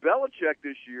 Does Belichick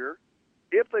this year,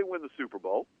 if they win the Super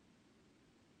Bowl,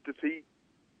 does he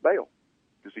bail?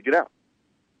 Does he get out?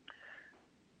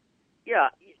 Yeah,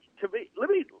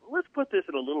 let's put this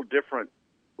in a little different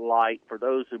light for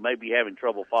those who may be having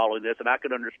trouble following this, and I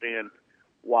can understand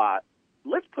why.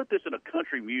 Let's put this in a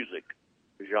country music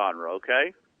genre,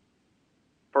 okay?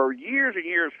 For years and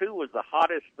years, who was the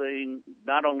hottest thing,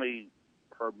 not only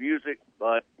her music,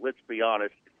 but let's be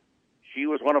honest, she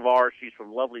was one of ours. She's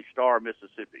from lovely Star,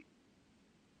 Mississippi.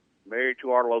 Married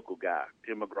to our local guy,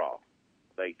 Tim McGraw,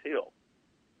 Faith Hill.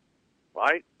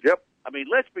 Right? Yep. I mean,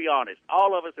 let's be honest.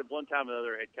 All of us at one time or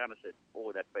another had kind of said,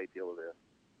 boy, that Faith Hill there.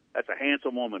 That's a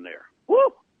handsome woman there.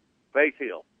 Woo! Faith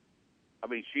Hill. I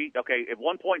mean, at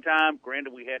one point in time,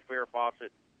 granted we had Farrah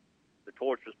Fawcett, the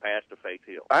torch was passed to Faith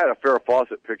Hill. I had a Farrah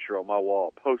Fawcett picture on my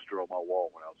wall, poster on my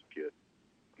wall when I was a kid.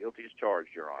 Guilty as charged,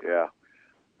 Your Honor.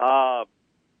 Yeah.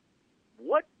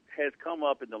 What has come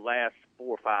up in the last 4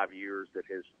 or 5 years that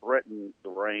has threatened the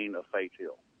reign of Faith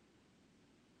Hill?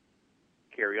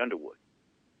 Carrie Underwood.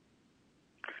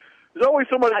 There's always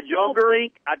somebody younger.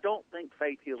 I don't think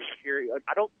Faith Hill and Carrie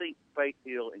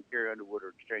Underwood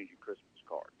are exchanging Christmas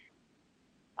cards.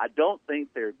 I don't think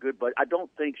they're good, but I don't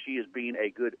think she is being a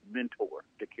good mentor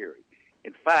to Carrie.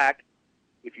 In fact,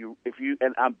 if you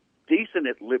and I'm decent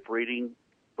at lip reading,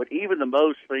 but even the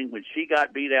most thing when she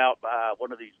got beat out by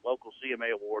one of these local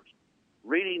CMA awards,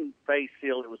 reading Faith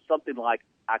Hill, it was something like,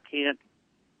 I can't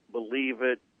believe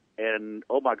it, and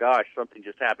oh my gosh, something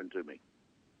just happened to me.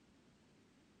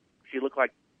 She looked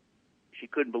like she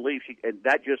couldn't believe and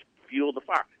that just fueled the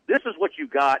fire. This is what you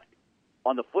got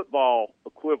on the football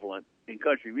equivalent in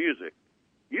country music.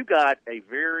 You got a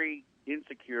very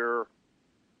insecure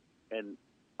and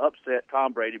upset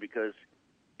Tom Brady because,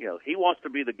 he wants to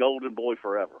be the golden boy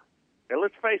forever. And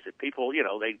let's face it, people,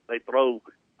 they throw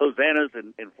hosannas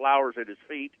and flowers at his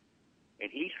feet,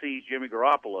 and he sees Jimmy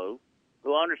Garoppolo,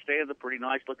 who understands a pretty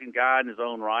nice-looking guy in his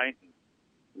own right,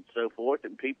 and so forth,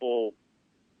 and people...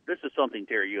 This is something,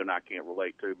 Terry, you and I can't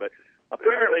relate to, but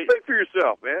apparently... Speak for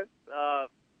yourself, man.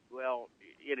 Well,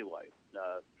 anyway,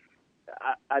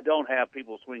 I don't have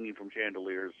people swinging from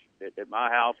chandeliers at my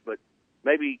house, but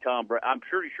maybe Tom Brady... I'm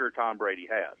pretty sure Tom Brady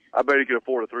has. I bet he could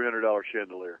afford a $300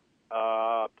 chandelier.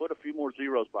 Put a few more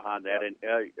zeros behind that, and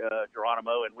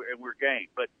Geronimo, and we're game.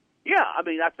 But, yeah, I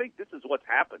mean, I think this is what's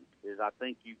happened, is I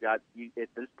think at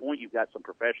this point, you've got some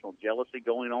professional jealousy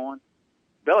going on.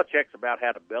 Belichick's about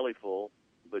had a belly full,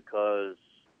 because,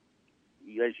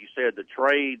 as you said, the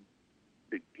trade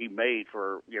that he made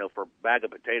for a bag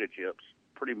of potato chips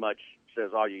pretty much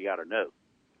says all you got to know.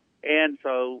 And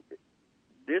so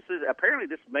this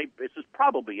is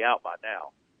probably out by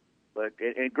now. But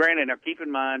and granted, now keep in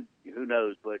mind, who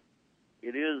knows, but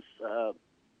it is the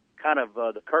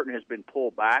curtain has been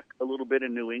pulled back a little bit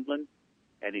in New England,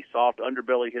 and the soft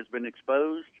underbelly has been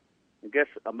exposed. And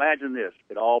imagine this: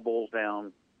 it all boils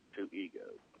down to ego.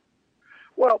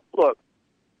 Well, look,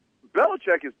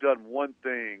 Belichick has done one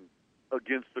thing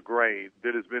against the grain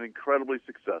that has been incredibly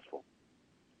successful.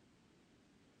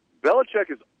 Belichick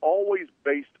has always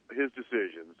based his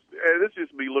decisions, and this is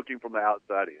just me looking from the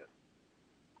outside in,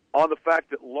 on the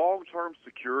fact that long-term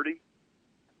security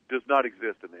does not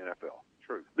exist in the NFL.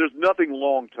 True. There's nothing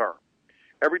long-term.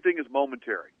 Everything is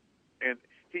momentary. And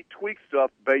he tweaks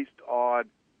stuff based on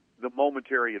the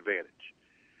momentary advantage.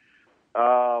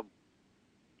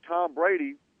 Tom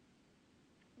Brady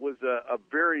was the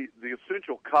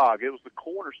essential cog. It was the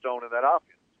cornerstone in that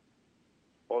offense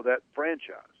or that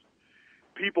franchise.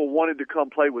 People wanted to come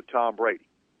play with Tom Brady.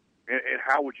 And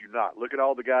how would you not? Look at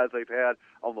all the guys they've had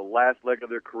on the last leg of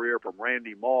their career, from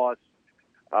Randy Moss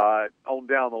on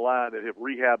down the line, that have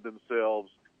rehabbed themselves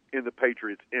in the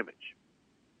Patriots' image.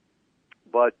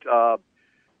 But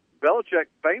Belichick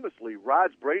famously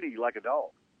rides Brady like a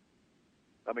dog.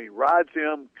 I mean, rides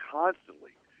him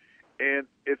constantly. And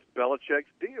it's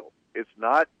Belichick's deal. It's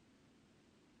not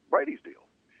Brady's deal.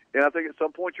 And I think at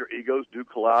some point your egos do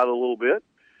collide a little bit.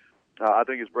 I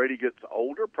think as Brady gets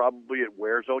older, probably it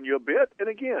wears on you a bit. And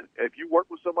again, if you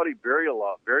work with somebody very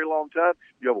long time,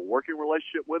 you have a working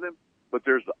relationship with him, but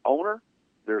there's the owner,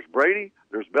 there's Brady,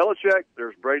 there's Belichick,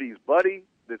 there's Brady's buddy,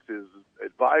 that's his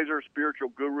advisor, spiritual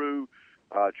guru,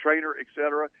 trainer,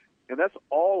 etc. And that's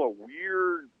all a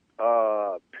weird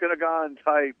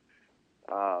Pentagon-type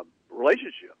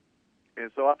relationship. And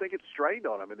so I think it's strained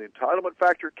on him. And the entitlement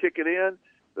factor kicking in,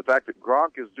 the fact that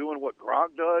Gronk is doing what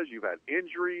Gronk does, you've had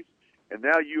injuries, and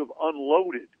now you have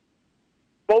unloaded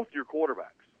both your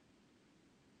quarterbacks.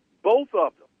 Both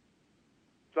of them.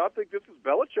 So I think this is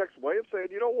Belichick's way of saying,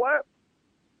 you know what?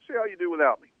 See how you do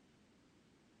without me.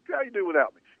 how you do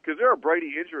without me? Because they're a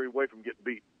Brady injury away from getting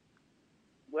beat.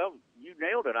 Well, you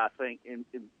nailed it, I think. And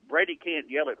Brady can't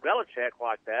yell at Belichick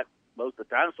like that most of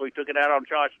the time, so he took it out on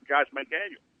Josh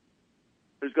McDaniel,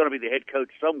 who's going to be the head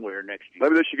coach somewhere next year.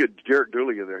 Maybe they should get Derek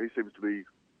Dooley in there. He seems to be,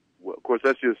 well, of course,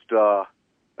 that's just Dez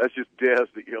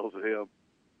that yells at him.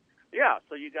 Yeah,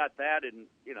 so you got that, and,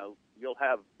 you'll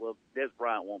have, Des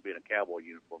Bryant won't be in a Cowboy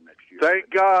uniform next year. Thank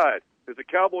God. As a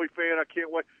Cowboy fan, I can't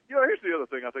wait. Here's the other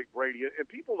thing I think Brady, and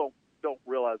people don't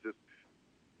realize this.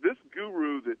 This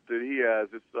guru that he has,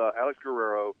 this Alex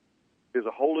Guerrero, is a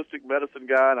holistic medicine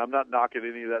guy, and I'm not knocking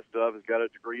any of that stuff. He's got a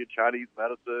degree in Chinese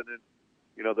medicine, and,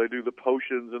 they do the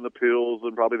potions and the pills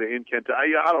and probably the incantation.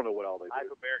 I don't know what all they do.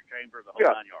 Hyperbaric chamber, the whole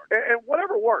 9 yards. And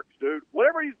whatever works, dude.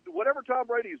 Whatever Tom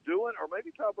Brady's doing, or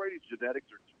maybe Tom Brady's genetics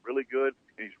are really good,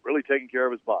 and he's really taking care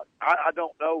of his body. I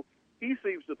don't know. He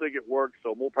seems to think it works,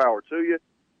 so more power to you.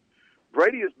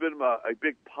 Brady has been a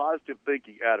big positive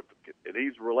thinking advocate, and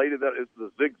he's related that to the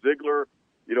Zig Ziglar,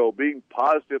 being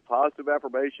positive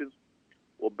affirmations.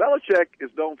 Well, Belichick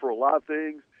is known for a lot of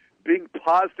things. Being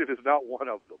positive is not one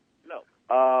of them. No.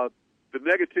 The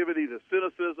negativity, the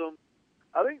cynicism.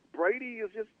 I think Brady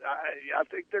is just, I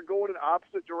think they're going in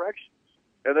opposite directions.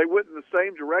 And they went in the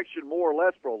same direction more or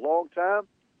less for a long time.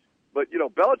 But,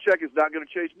 Belichick is not going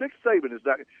to change. Nick Saban is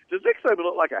not. Does Nick Saban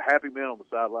look like a happy man on the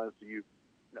sidelines to you?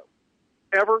 No.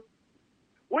 Ever?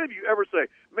 When have you ever say,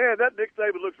 man, that Nick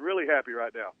Saban looks really happy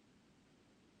right now?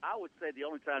 I would say the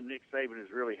only time Nick Saban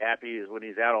is really happy is when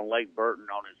he's out on Lake Burton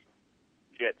on his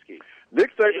jet ski.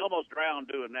 Nick Saban, he almost drowned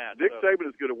doing that. Nick Saban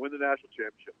is going to win the national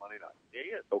championship Monday night. Yeah, he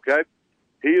is. Okay?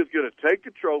 He is going to take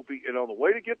the trophy, and on the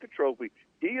way to get the trophy,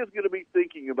 he is going to be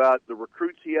thinking about the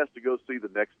recruits he has to go see the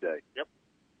next day. Yep.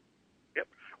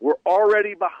 We're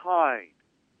already behind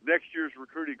next year's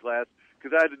recruiting class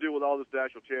because I had to deal with all this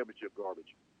national championship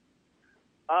garbage.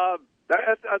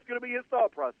 That's going to be his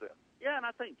thought process. Yeah, and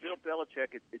I think Bill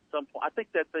Belichick at some point, I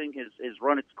think that thing has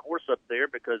run its course up there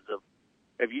because of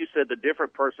you said, the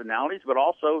different personalities, but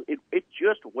also it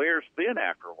just wears thin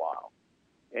after a while.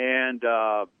 And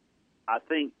I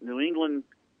think New England,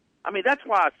 that's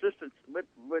why assistants, but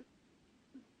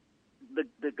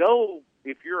the goal,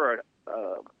 if you're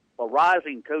a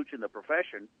rising coach in the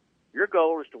profession, your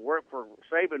goal is to work for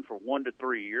Saban for 1 to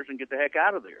 3 years and get the heck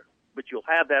out of there. But you'll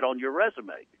have that on your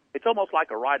resume. It's almost like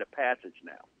a rite of passage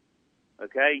now.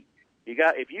 Okay,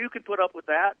 if you could put up with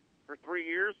that for 3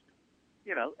 years,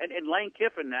 and Lane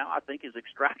Kiffin now I think is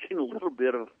extracting a little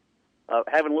bit of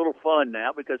having a little fun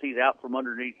now because he's out from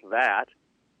underneath that,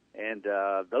 and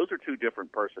those are two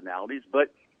different personalities.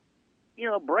 But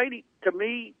Brady, to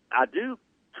me, I do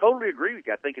totally agree with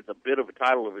you. I think it's a bit of a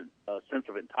sense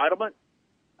of entitlement.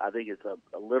 I think it's a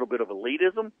little bit of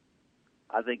elitism.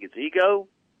 I think it's ego.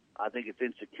 I think it's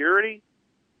insecurity.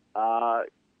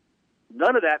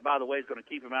 None of that, by the way, is going to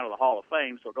keep him out of the Hall of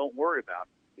Fame, so don't worry about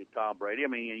it, Tom Brady.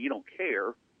 You don't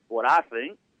care what I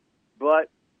think, but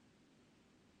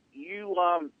you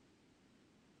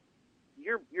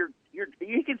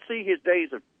can see his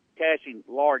days of cashing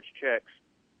large checks,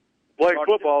 playing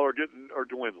football, or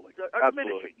dwindling.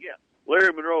 Absolutely. Yeah.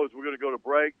 Larry Monroe, as we're going to go to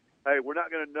break. Hey, we're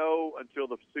not going to know until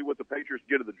see what the Patriots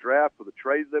get in the draft for the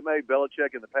trades they made.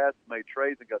 Belichick in the past made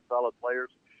trades and got solid players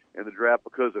in the draft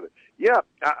because of it. Yeah,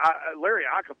 Larry,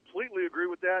 I completely agree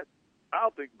with that. I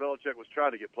don't think Belichick was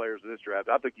trying to get players in this draft.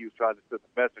 I think he was trying to send the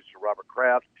message to Robert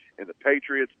Kraft and the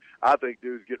Patriots. I think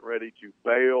dude's getting ready to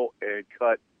bail and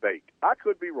cut bait. I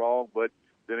could be wrong, but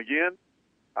then again,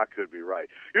 I could be right.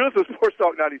 You're listening to Sports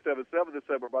Talk 97.7. This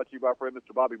segment brought to you by our friend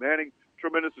Mr. Bobby Manning,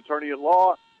 tremendous attorney at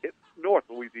law in North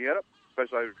Louisiana,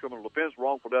 specializing in criminal defense,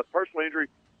 wrongful death, personal injury,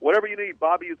 whatever you need.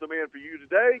 Bobby is the man for you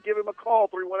today. Give him a call,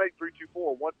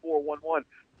 318-324-1411.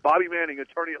 Bobby Manning,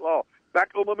 attorney at law.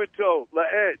 Back on Memento, La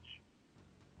Edge.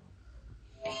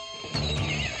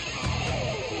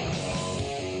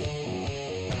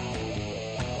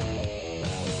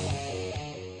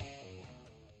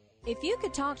 If you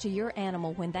could talk to your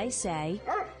animal when they say,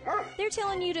 they're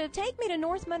telling you to take me to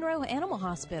North Monroe Animal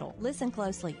Hospital. Listen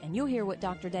closely, and you'll hear what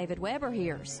Dr. David Weber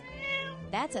hears.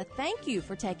 That's a thank you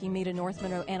for taking me to North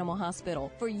Monroe Animal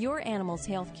Hospital. For your animal's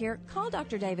health care, call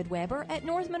Dr. David Weber at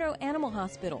North Monroe Animal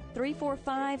Hospital,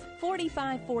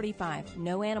 345-4545.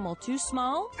 No animal too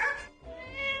small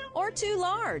or too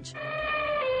large.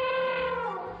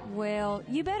 Well,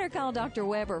 you better call Dr.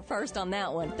 Weber first on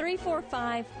that one,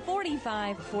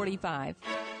 345-4545.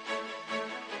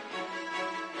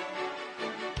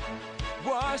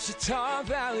 Washita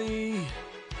Valley,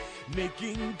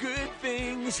 making good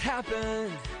things happen.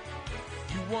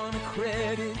 You want a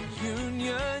credit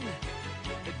union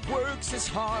that works as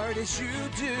hard as you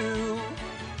do.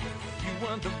 You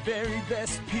want the very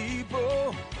best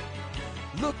people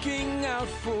looking out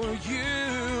for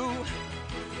you.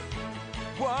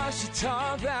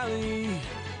 Washita Valley,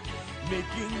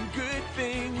 making good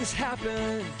things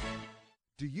happen.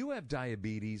 Do you have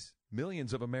diabetes?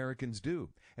 Millions of Americans do.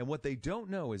 And what they don't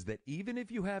know is that even if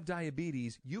you have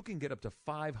diabetes, you can get up to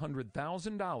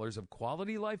 $500,000 of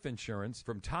quality life insurance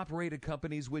from top-rated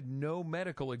companies with no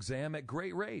medical exam at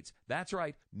great rates. That's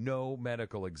right, no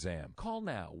medical exam. Call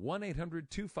now,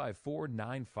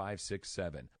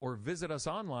 1-800-254-9567, or visit us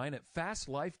online at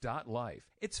fastlife.life.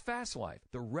 It's Fast Life,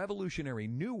 the revolutionary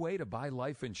new way to buy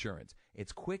life insurance.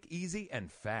 It's quick, easy,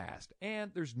 and fast.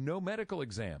 And there's no medical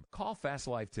exam. Call Fast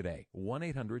Life today,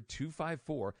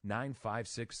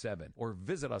 1-800-254-9567, or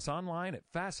visit us online at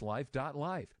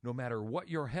fastlife.life. No matter what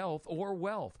your health or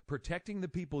wealth, protecting the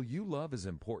people you love is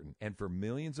important. And for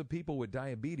millions of people with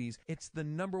diabetes, it's the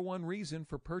number one reason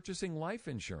for purchasing life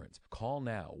insurance. Call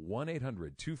now,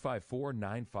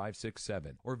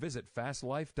 1-800-254-9567, or visit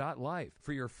fastlife.life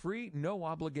for your free,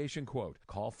 no-obligation quote.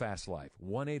 Call Fast Life,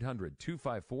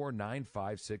 1-800-254-9567,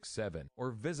 or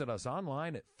visit us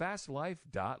online at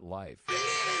fastlife.life.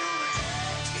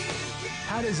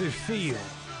 How does it feel?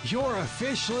 You're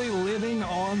officially living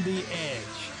on the edge.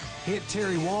 Hit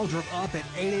Terry Waldrop up at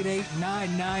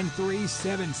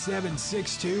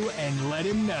 888-993-7762 and let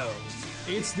him know.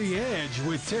 It's The Edge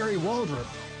with Terry Waldrop.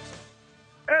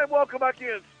 And welcome back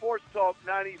in. Sports Talk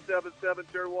 97.7.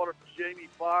 Terry Waldrop, Jamie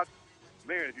Foxx.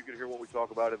 Man, if you could hear what we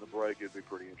talk about in the break, it'd be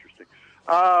pretty interesting.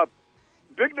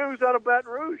 Big news out of Baton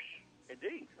Rouge.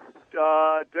 Indeed.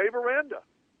 Dave Aranda,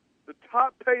 the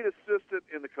top paid assistant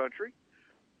in the country,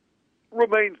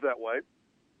 remains that way.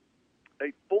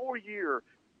 A 4-year,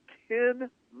 $10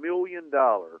 million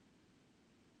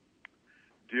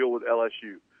deal with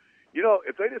LSU. You know,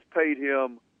 if they just paid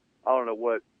him, I don't know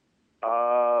what,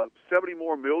 $70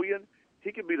 more million,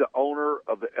 he could be the owner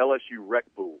of the LSU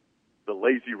rec pool, the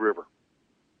Lazy River.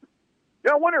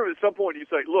 Yeah, I wonder if at some point you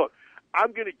say, look,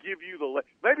 I'm going to give you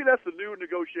maybe that's the new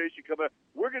negotiation coming up.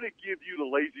 We're going to give you the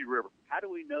Lazy River. How do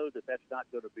we know that that's not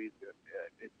going to be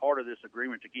part of this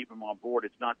agreement to keep him on board?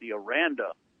 It's not the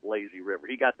Aranda Lazy River.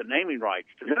 He got the naming rights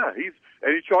to it. Yeah, he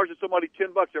charges somebody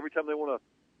 $10 every time they want to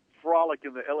frolic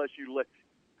in the LSU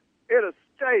in a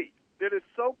state that is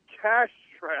so cash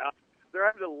strapped, they're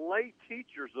having to lay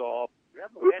teachers off.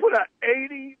 We put an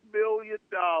 $80 million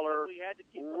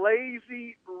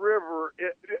Lazy River.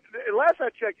 Last I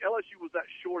checked, LSU was that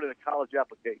short in a college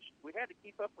application. We had to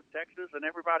keep up with Texas and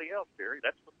everybody else, Terry.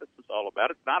 That's what this is all about.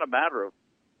 It's not a matter of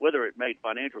whether it made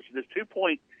financial sense. This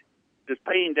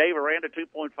paying Dave Aranda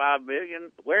 $2.5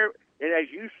 million. Where, and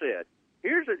as you said,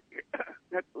 and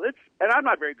I'm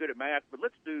not very good at math, but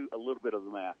let's do a little bit of the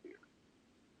math here.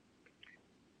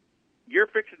 You're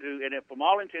fixing to, and from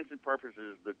all intents and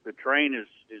purposes, the train is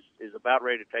about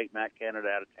ready to take Matt Canada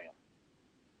out of town.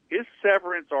 His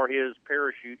severance or his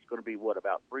parachute's going to be what,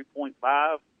 about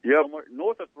 3.5? Yep. Somewhere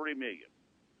north of $3 million.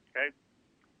 Okay.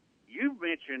 You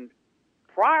mentioned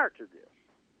prior to this,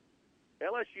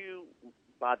 LSU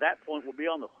by that point will be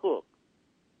on the hook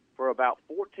for about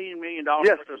 $14 million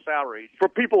worth of salaries for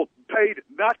people paid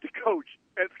not to coach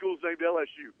at schools named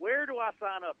LSU. Where do I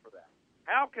sign up for that?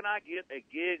 How can I get a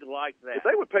gig like that? If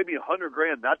they would pay me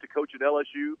 $100,000 not to coach at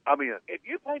LSU, I'm in. If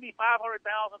you pay me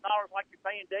 $500,000 like you're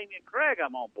paying Damian Craig,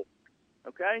 I'm on board.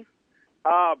 Okay,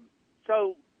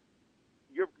 so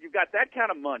you've got that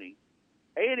kind of money.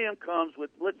 A&M comes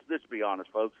with. Let's be honest,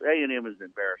 folks. A&M is an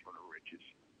embarrassment of riches.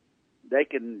 They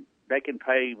can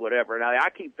pay whatever. Now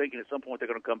I keep thinking at some point they're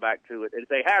going to come back to it. And if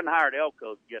they hadn't hired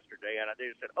Elko yesterday, and they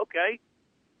just said, okay,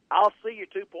 I'll see you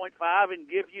 2.5 and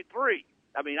give you 3.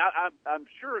 I mean, I'm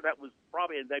sure that was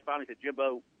probably, and they finally said,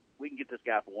 Jimbo, we can get this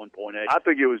guy for 1.8. I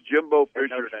think it was Jimbo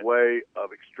Fisher's way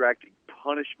of extracting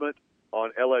punishment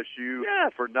on LSU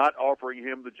for not offering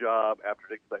him the job after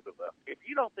Nick Saban left. If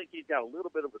you don't think he's got a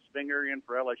little bit of a stinger in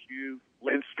for LSU.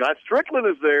 And Scott Strickland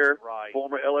is there, right.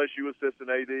 Former LSU assistant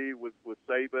AD with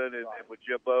Saban and with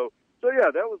Jimbo. So,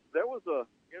 yeah, there was a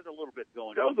little bit going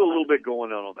on. There was a little bit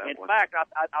going on that one. In fact, I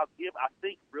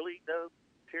think really, though,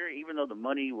 Terry, even though the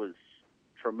money was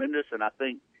tremendous, and I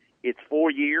think it's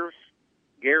 4 years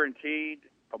guaranteed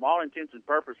from all intents and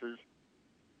purposes.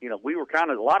 You know, we were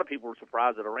a lot of people were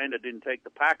surprised that Aranda didn't take the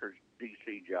Packers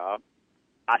DC job.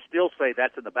 I still say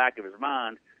that's in the back of his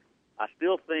mind. I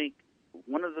still think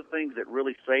one of the things that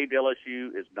really saved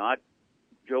LSU is not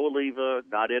Joe Oliva,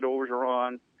 not Ed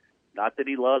Orgeron, not that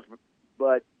he loves,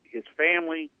 but his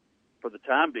family for the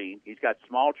time being. He's got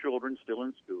small children still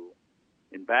in school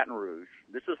in Baton Rouge.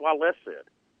 This is why Les said,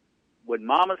 when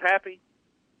mama's happy,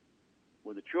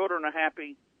 when the children are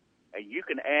happy, and you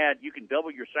can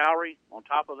double your salary on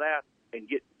top of that and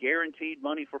get guaranteed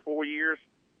money for 4 years,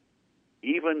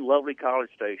 even lovely College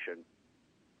Station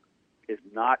is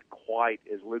not quite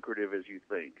as lucrative as you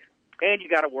think. And you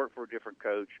got to work for a different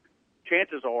coach.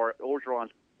 Chances are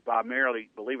Orgeron's primarily,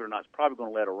 believe it or not, is probably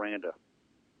going to let Aranda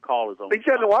call his own. He's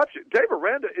had to watch it. Dave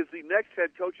Aranda is the next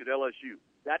head coach at LSU.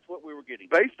 That's what we were getting.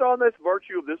 Based on this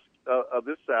virtue of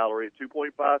this salary at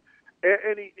 2.5,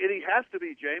 and he has to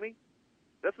be, Jamie.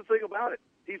 That's the thing about it.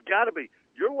 He's got to be.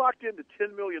 You're locked into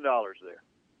 $10 million there.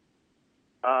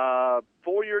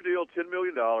 4-year deal, $10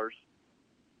 million.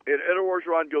 And Ed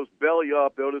Orgeron goes belly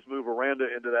up. They'll just move Aranda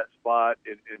into that spot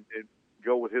and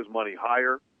go with his money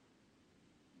higher.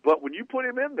 But when you put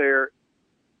him in there,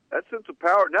 that sense of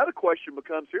power. Now the question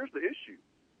becomes: here's the issue.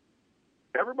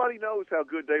 Everybody knows how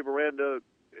good Dave Aranda.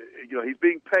 He's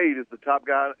being paid as the top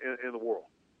guy in the world,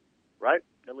 right?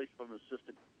 At least from an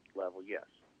assistant level, yes.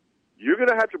 You're going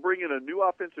to have to bring in a new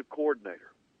offensive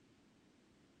coordinator.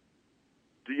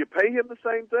 Do you pay him the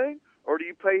same thing, or do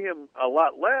you pay him a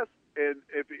lot less? And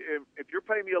if you're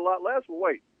paying me a lot less, well,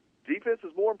 wait, defense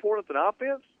is more important than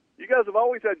offense? You guys have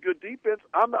always had good defense.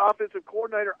 I'm the offensive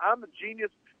coordinator. I'm the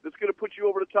genius that's going to put you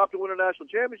over the top to win a national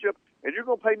championship, and you're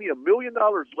going to pay me $1 million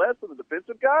less than the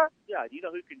defensive guy? Yeah, you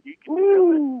know who can do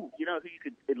that. You know who you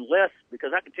could, unless, because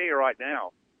I can tell you right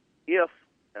now, if,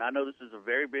 and I know this is a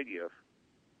very big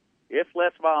if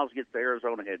Les Miles gets the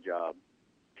Arizona head job,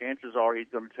 chances are he's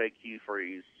going to take Hugh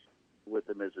Freeze with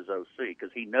him as his OC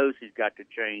because he knows he's got to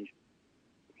change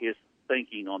his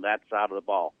thinking on that side of the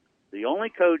ball. The only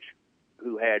coach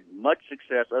who had much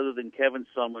success other than Kevin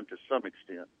Sumlin to some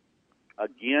extent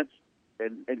against,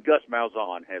 and Gus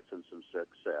Malzahn had some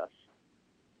success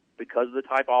because of the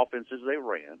type of offenses they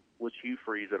ran, was Hugh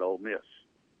Freeze at Ole Miss.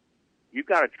 You've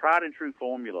got a tried and true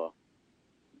formula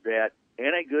that,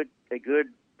 and a good,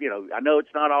 I know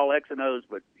it's not all X and O's,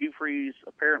 but Hugh Freeze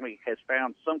apparently has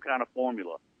found some kind of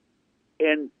formula.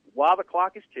 And while the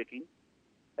clock is ticking,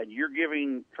 and you're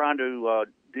trying to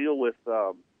deal with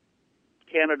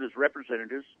Canada's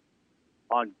representatives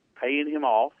on paying him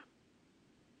off,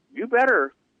 you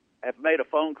better have made a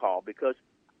phone call, because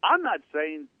I'm not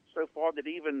saying so far that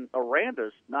even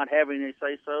Aranda's not having a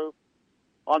say-so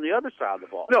on the other side of the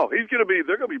ball. No, they're going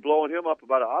to be blowing him up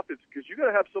about an offense, because you got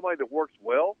to have somebody that works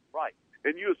well. Right.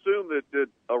 And you assume that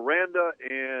Aranda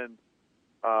and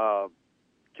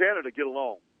Canada get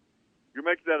along. You're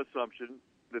making that assumption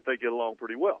that they get along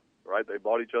pretty well, right? They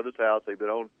bought each other's house. They've been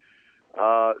on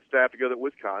staff together at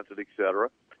Wisconsin, etc.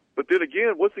 But then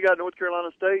again, what's the guy at North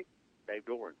Carolina State? Dave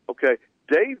Doran. Okay,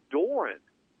 Dave Doran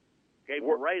gave him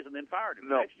a raise and then fired him.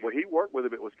 No, well, he worked with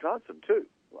him at Wisconsin too.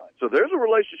 Right. So there's a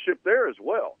relationship there as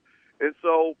well. And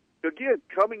so again,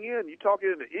 coming in, you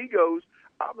talking into egos.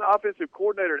 I'm the offensive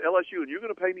coordinator at LSU, and you're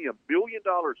going to pay me $1 billion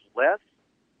less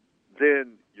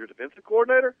than your defensive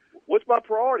coordinator? What's my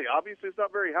priority? Obviously, it's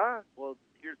not very high. Well,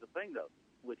 here's the thing, though.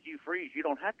 With Hugh Freeze, you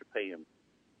don't have to pay him.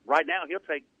 Right now, he'll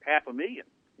take $500,000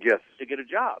 to get a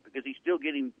job, because he's still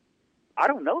getting – I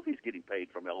don't know if he's getting paid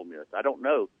from Ole Miss. I don't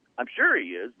know. I'm sure he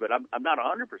is, but I'm not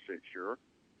 100% sure.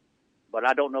 But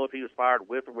I don't know if he was fired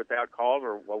with or without cause,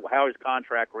 or how his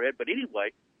contract read. But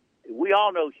anyway, we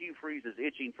all know Hugh Freeze is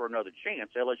itching for another chance.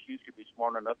 LSU should be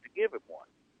smart enough to give him one.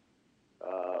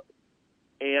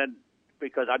 And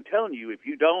because I'm telling you, if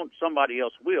you don't, somebody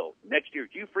else will. Next year,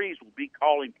 Hugh Freeze will be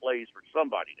calling plays for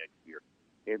somebody next year.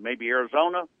 It may be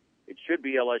Arizona. It should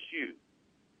be LSU.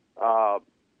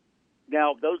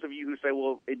 Now, those of you who say,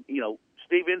 well,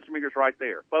 Steve Ensminger's right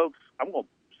there. Folks, I'm going to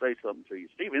say something to you.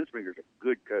 Steve Ensminger's a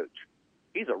good coach.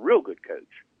 He's a real good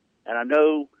coach. And I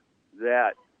know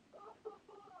that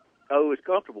O is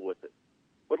comfortable with it.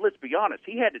 But let's be honest,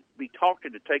 he had to be talked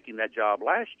into taking that job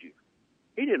last year.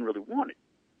 He didn't really want it.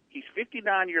 He's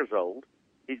 59 years old.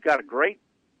 He's got a great,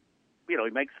 he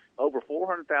makes over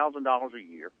 $400,000 a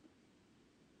year.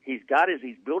 He's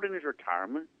building his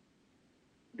retirement.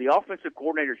 The offensive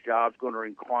coordinator's job is going to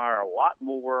require a lot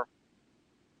more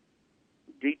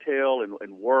detail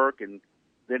and work, and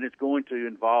then it's going to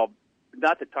involve,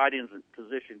 not that tight ends and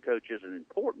position coach isn't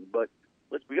important, but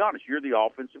let's be honest, you're the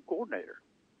offensive coordinator.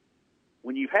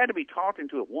 When you've had to be talked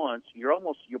into it once,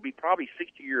 you'll be probably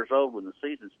 60 years old when the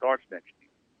season starts next year.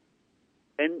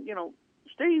 And,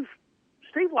 Steve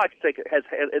likes to has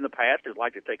in the past has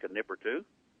liked to take a nip or two.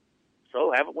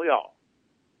 So haven't we all?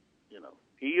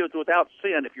 He is without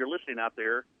sin. If you're listening out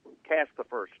there, cast the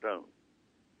first stone.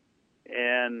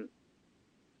 And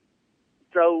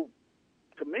so,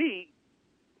 to me,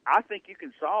 I think you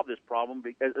can solve this problem,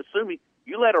 because assuming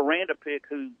you let Aranda pick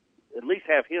who, at least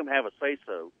have him have a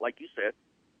say-so, like you said,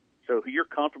 so you're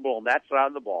comfortable on that side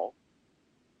of the ball.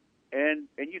 and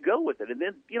you go with it. And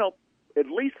then, at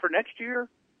least for next year,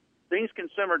 things can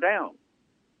simmer down.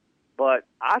 But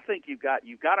I think you've got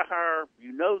to hire.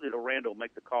 That Orlando will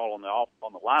make the call on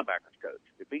the linebackers coach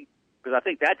because I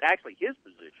think that's actually his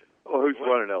position. Well, who's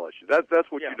running LSU? That's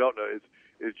what you don't know.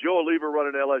 Is Joe Lever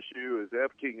running LSU? Is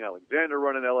F. King Alexander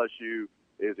running LSU?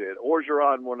 Is it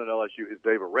Orgeron running LSU? Is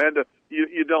Dave Aranda?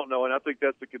 You don't know, and I think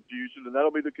that's the confusion, and that'll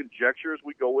be the conjecture as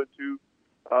we go into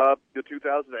the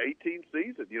 2018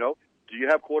 season. Do you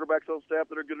have quarterbacks on staff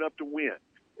that are good enough to win?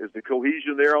 Is the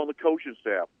cohesion there on the coaching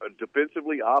staff,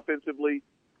 defensively, offensively?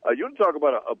 You want to talk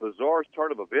about a bizarre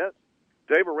turn of events?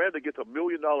 Dave Aranda gets $1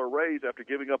 million raise after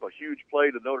giving up a huge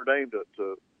play to Notre Dame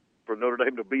for Notre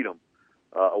Dame to beat them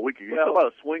a week ago. You talk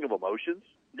about a swing of emotions.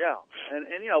 Yeah, and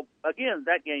again,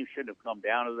 that game shouldn't have come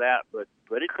down to that, but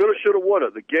it could have, should have, would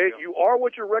have. The game, you are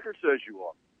what your record says you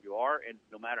are. You are, and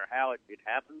no matter how it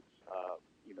happens,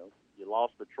 you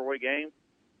lost the Troy game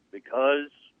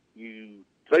because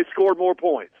they scored more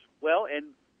points. Well, and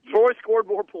Troy scored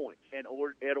more points. And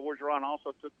Ed Orgeron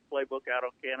also took the playbook out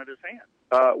of Canada's hands.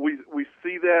 We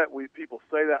see that. People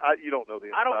say that. You don't know the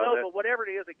inside. I don't know, of that. but whatever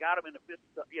it is, it got him in the fifth.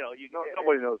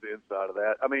 Nobody knows the inside of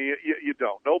that. I mean, you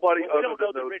don't. Nobody. We don't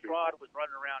know that Rich Rod was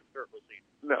running around shirtless either.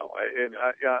 No, and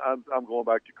I'm going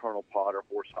back to Colonel Potter,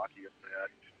 horse hockey, and that,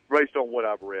 based on what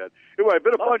I've read. Anyway, it's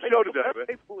been a fun show today.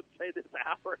 People would say this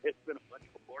hour has been a bunch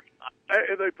of horse hockey.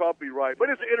 And they'd probably be right, but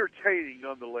it's entertaining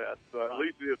nonetheless. At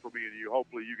least it is for me and you.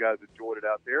 Hopefully, you guys enjoyed it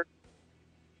out there.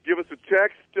 Give us a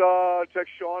text.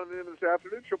 Text Sean and them this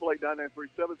afternoon.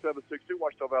 888-993-7762.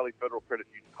 Washita Valley Federal Credit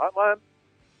Union Hotline.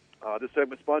 This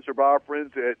segment sponsored by our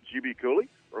friends at GB Cooley,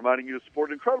 reminding you to support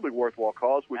an incredibly worthwhile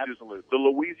cause, which is the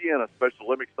Louisiana Special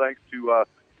Olympics. Thanks to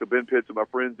Ben Pitts and my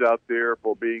friends out there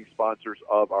for being sponsors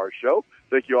of our show.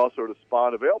 Thank you also to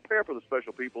Spa Novell. Prepare for the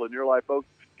special people in your life, folks.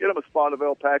 Get them a Spa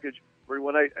Novell package.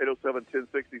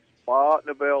 318-807-1060. Spa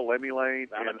Novell, Lemmy Lane,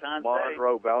 and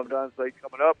Monroe. Valentine's Day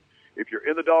coming up. If you're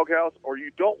in the doghouse or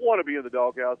you don't want to be in the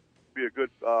doghouse, be a good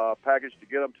package to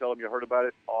get them. Tell them you heard about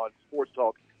it on Sports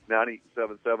Talk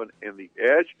 97.7 and The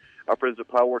Edge. Our friends at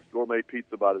Pieworks Gourmet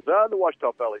Pizza by Design, the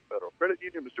Washita Valley Federal Credit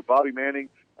Union, Mr. Bobby Manning,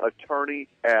 attorney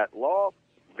at law,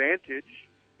 Vantage,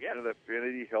 and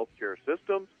Affinity Healthcare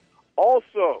Systems.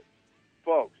 Also,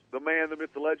 folks, the man, the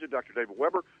myth, the legend, Dr. David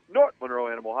Weber, North Monroe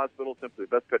Animal Hospital, simply the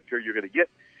best pet care you're going to get.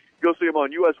 Go see him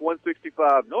on US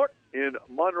 165 North in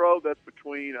Monroe. That's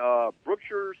between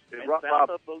Brookshire's and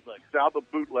south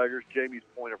of Bootleggers, Jamie's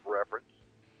point of reference.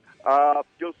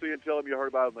 Go see him, tell him you heard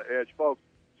about him on The Edge. Folks,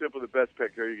 simply the best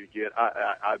pet care you can get.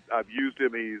 I've used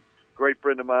him. He's a great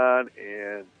friend of mine,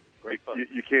 and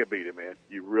you can't beat him, man.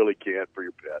 You really can't for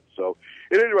your pet. So,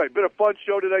 at any rate, been a fun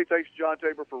show today. Thanks, John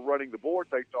Tabor, for running the board.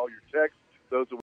 Thanks to all your texts. Those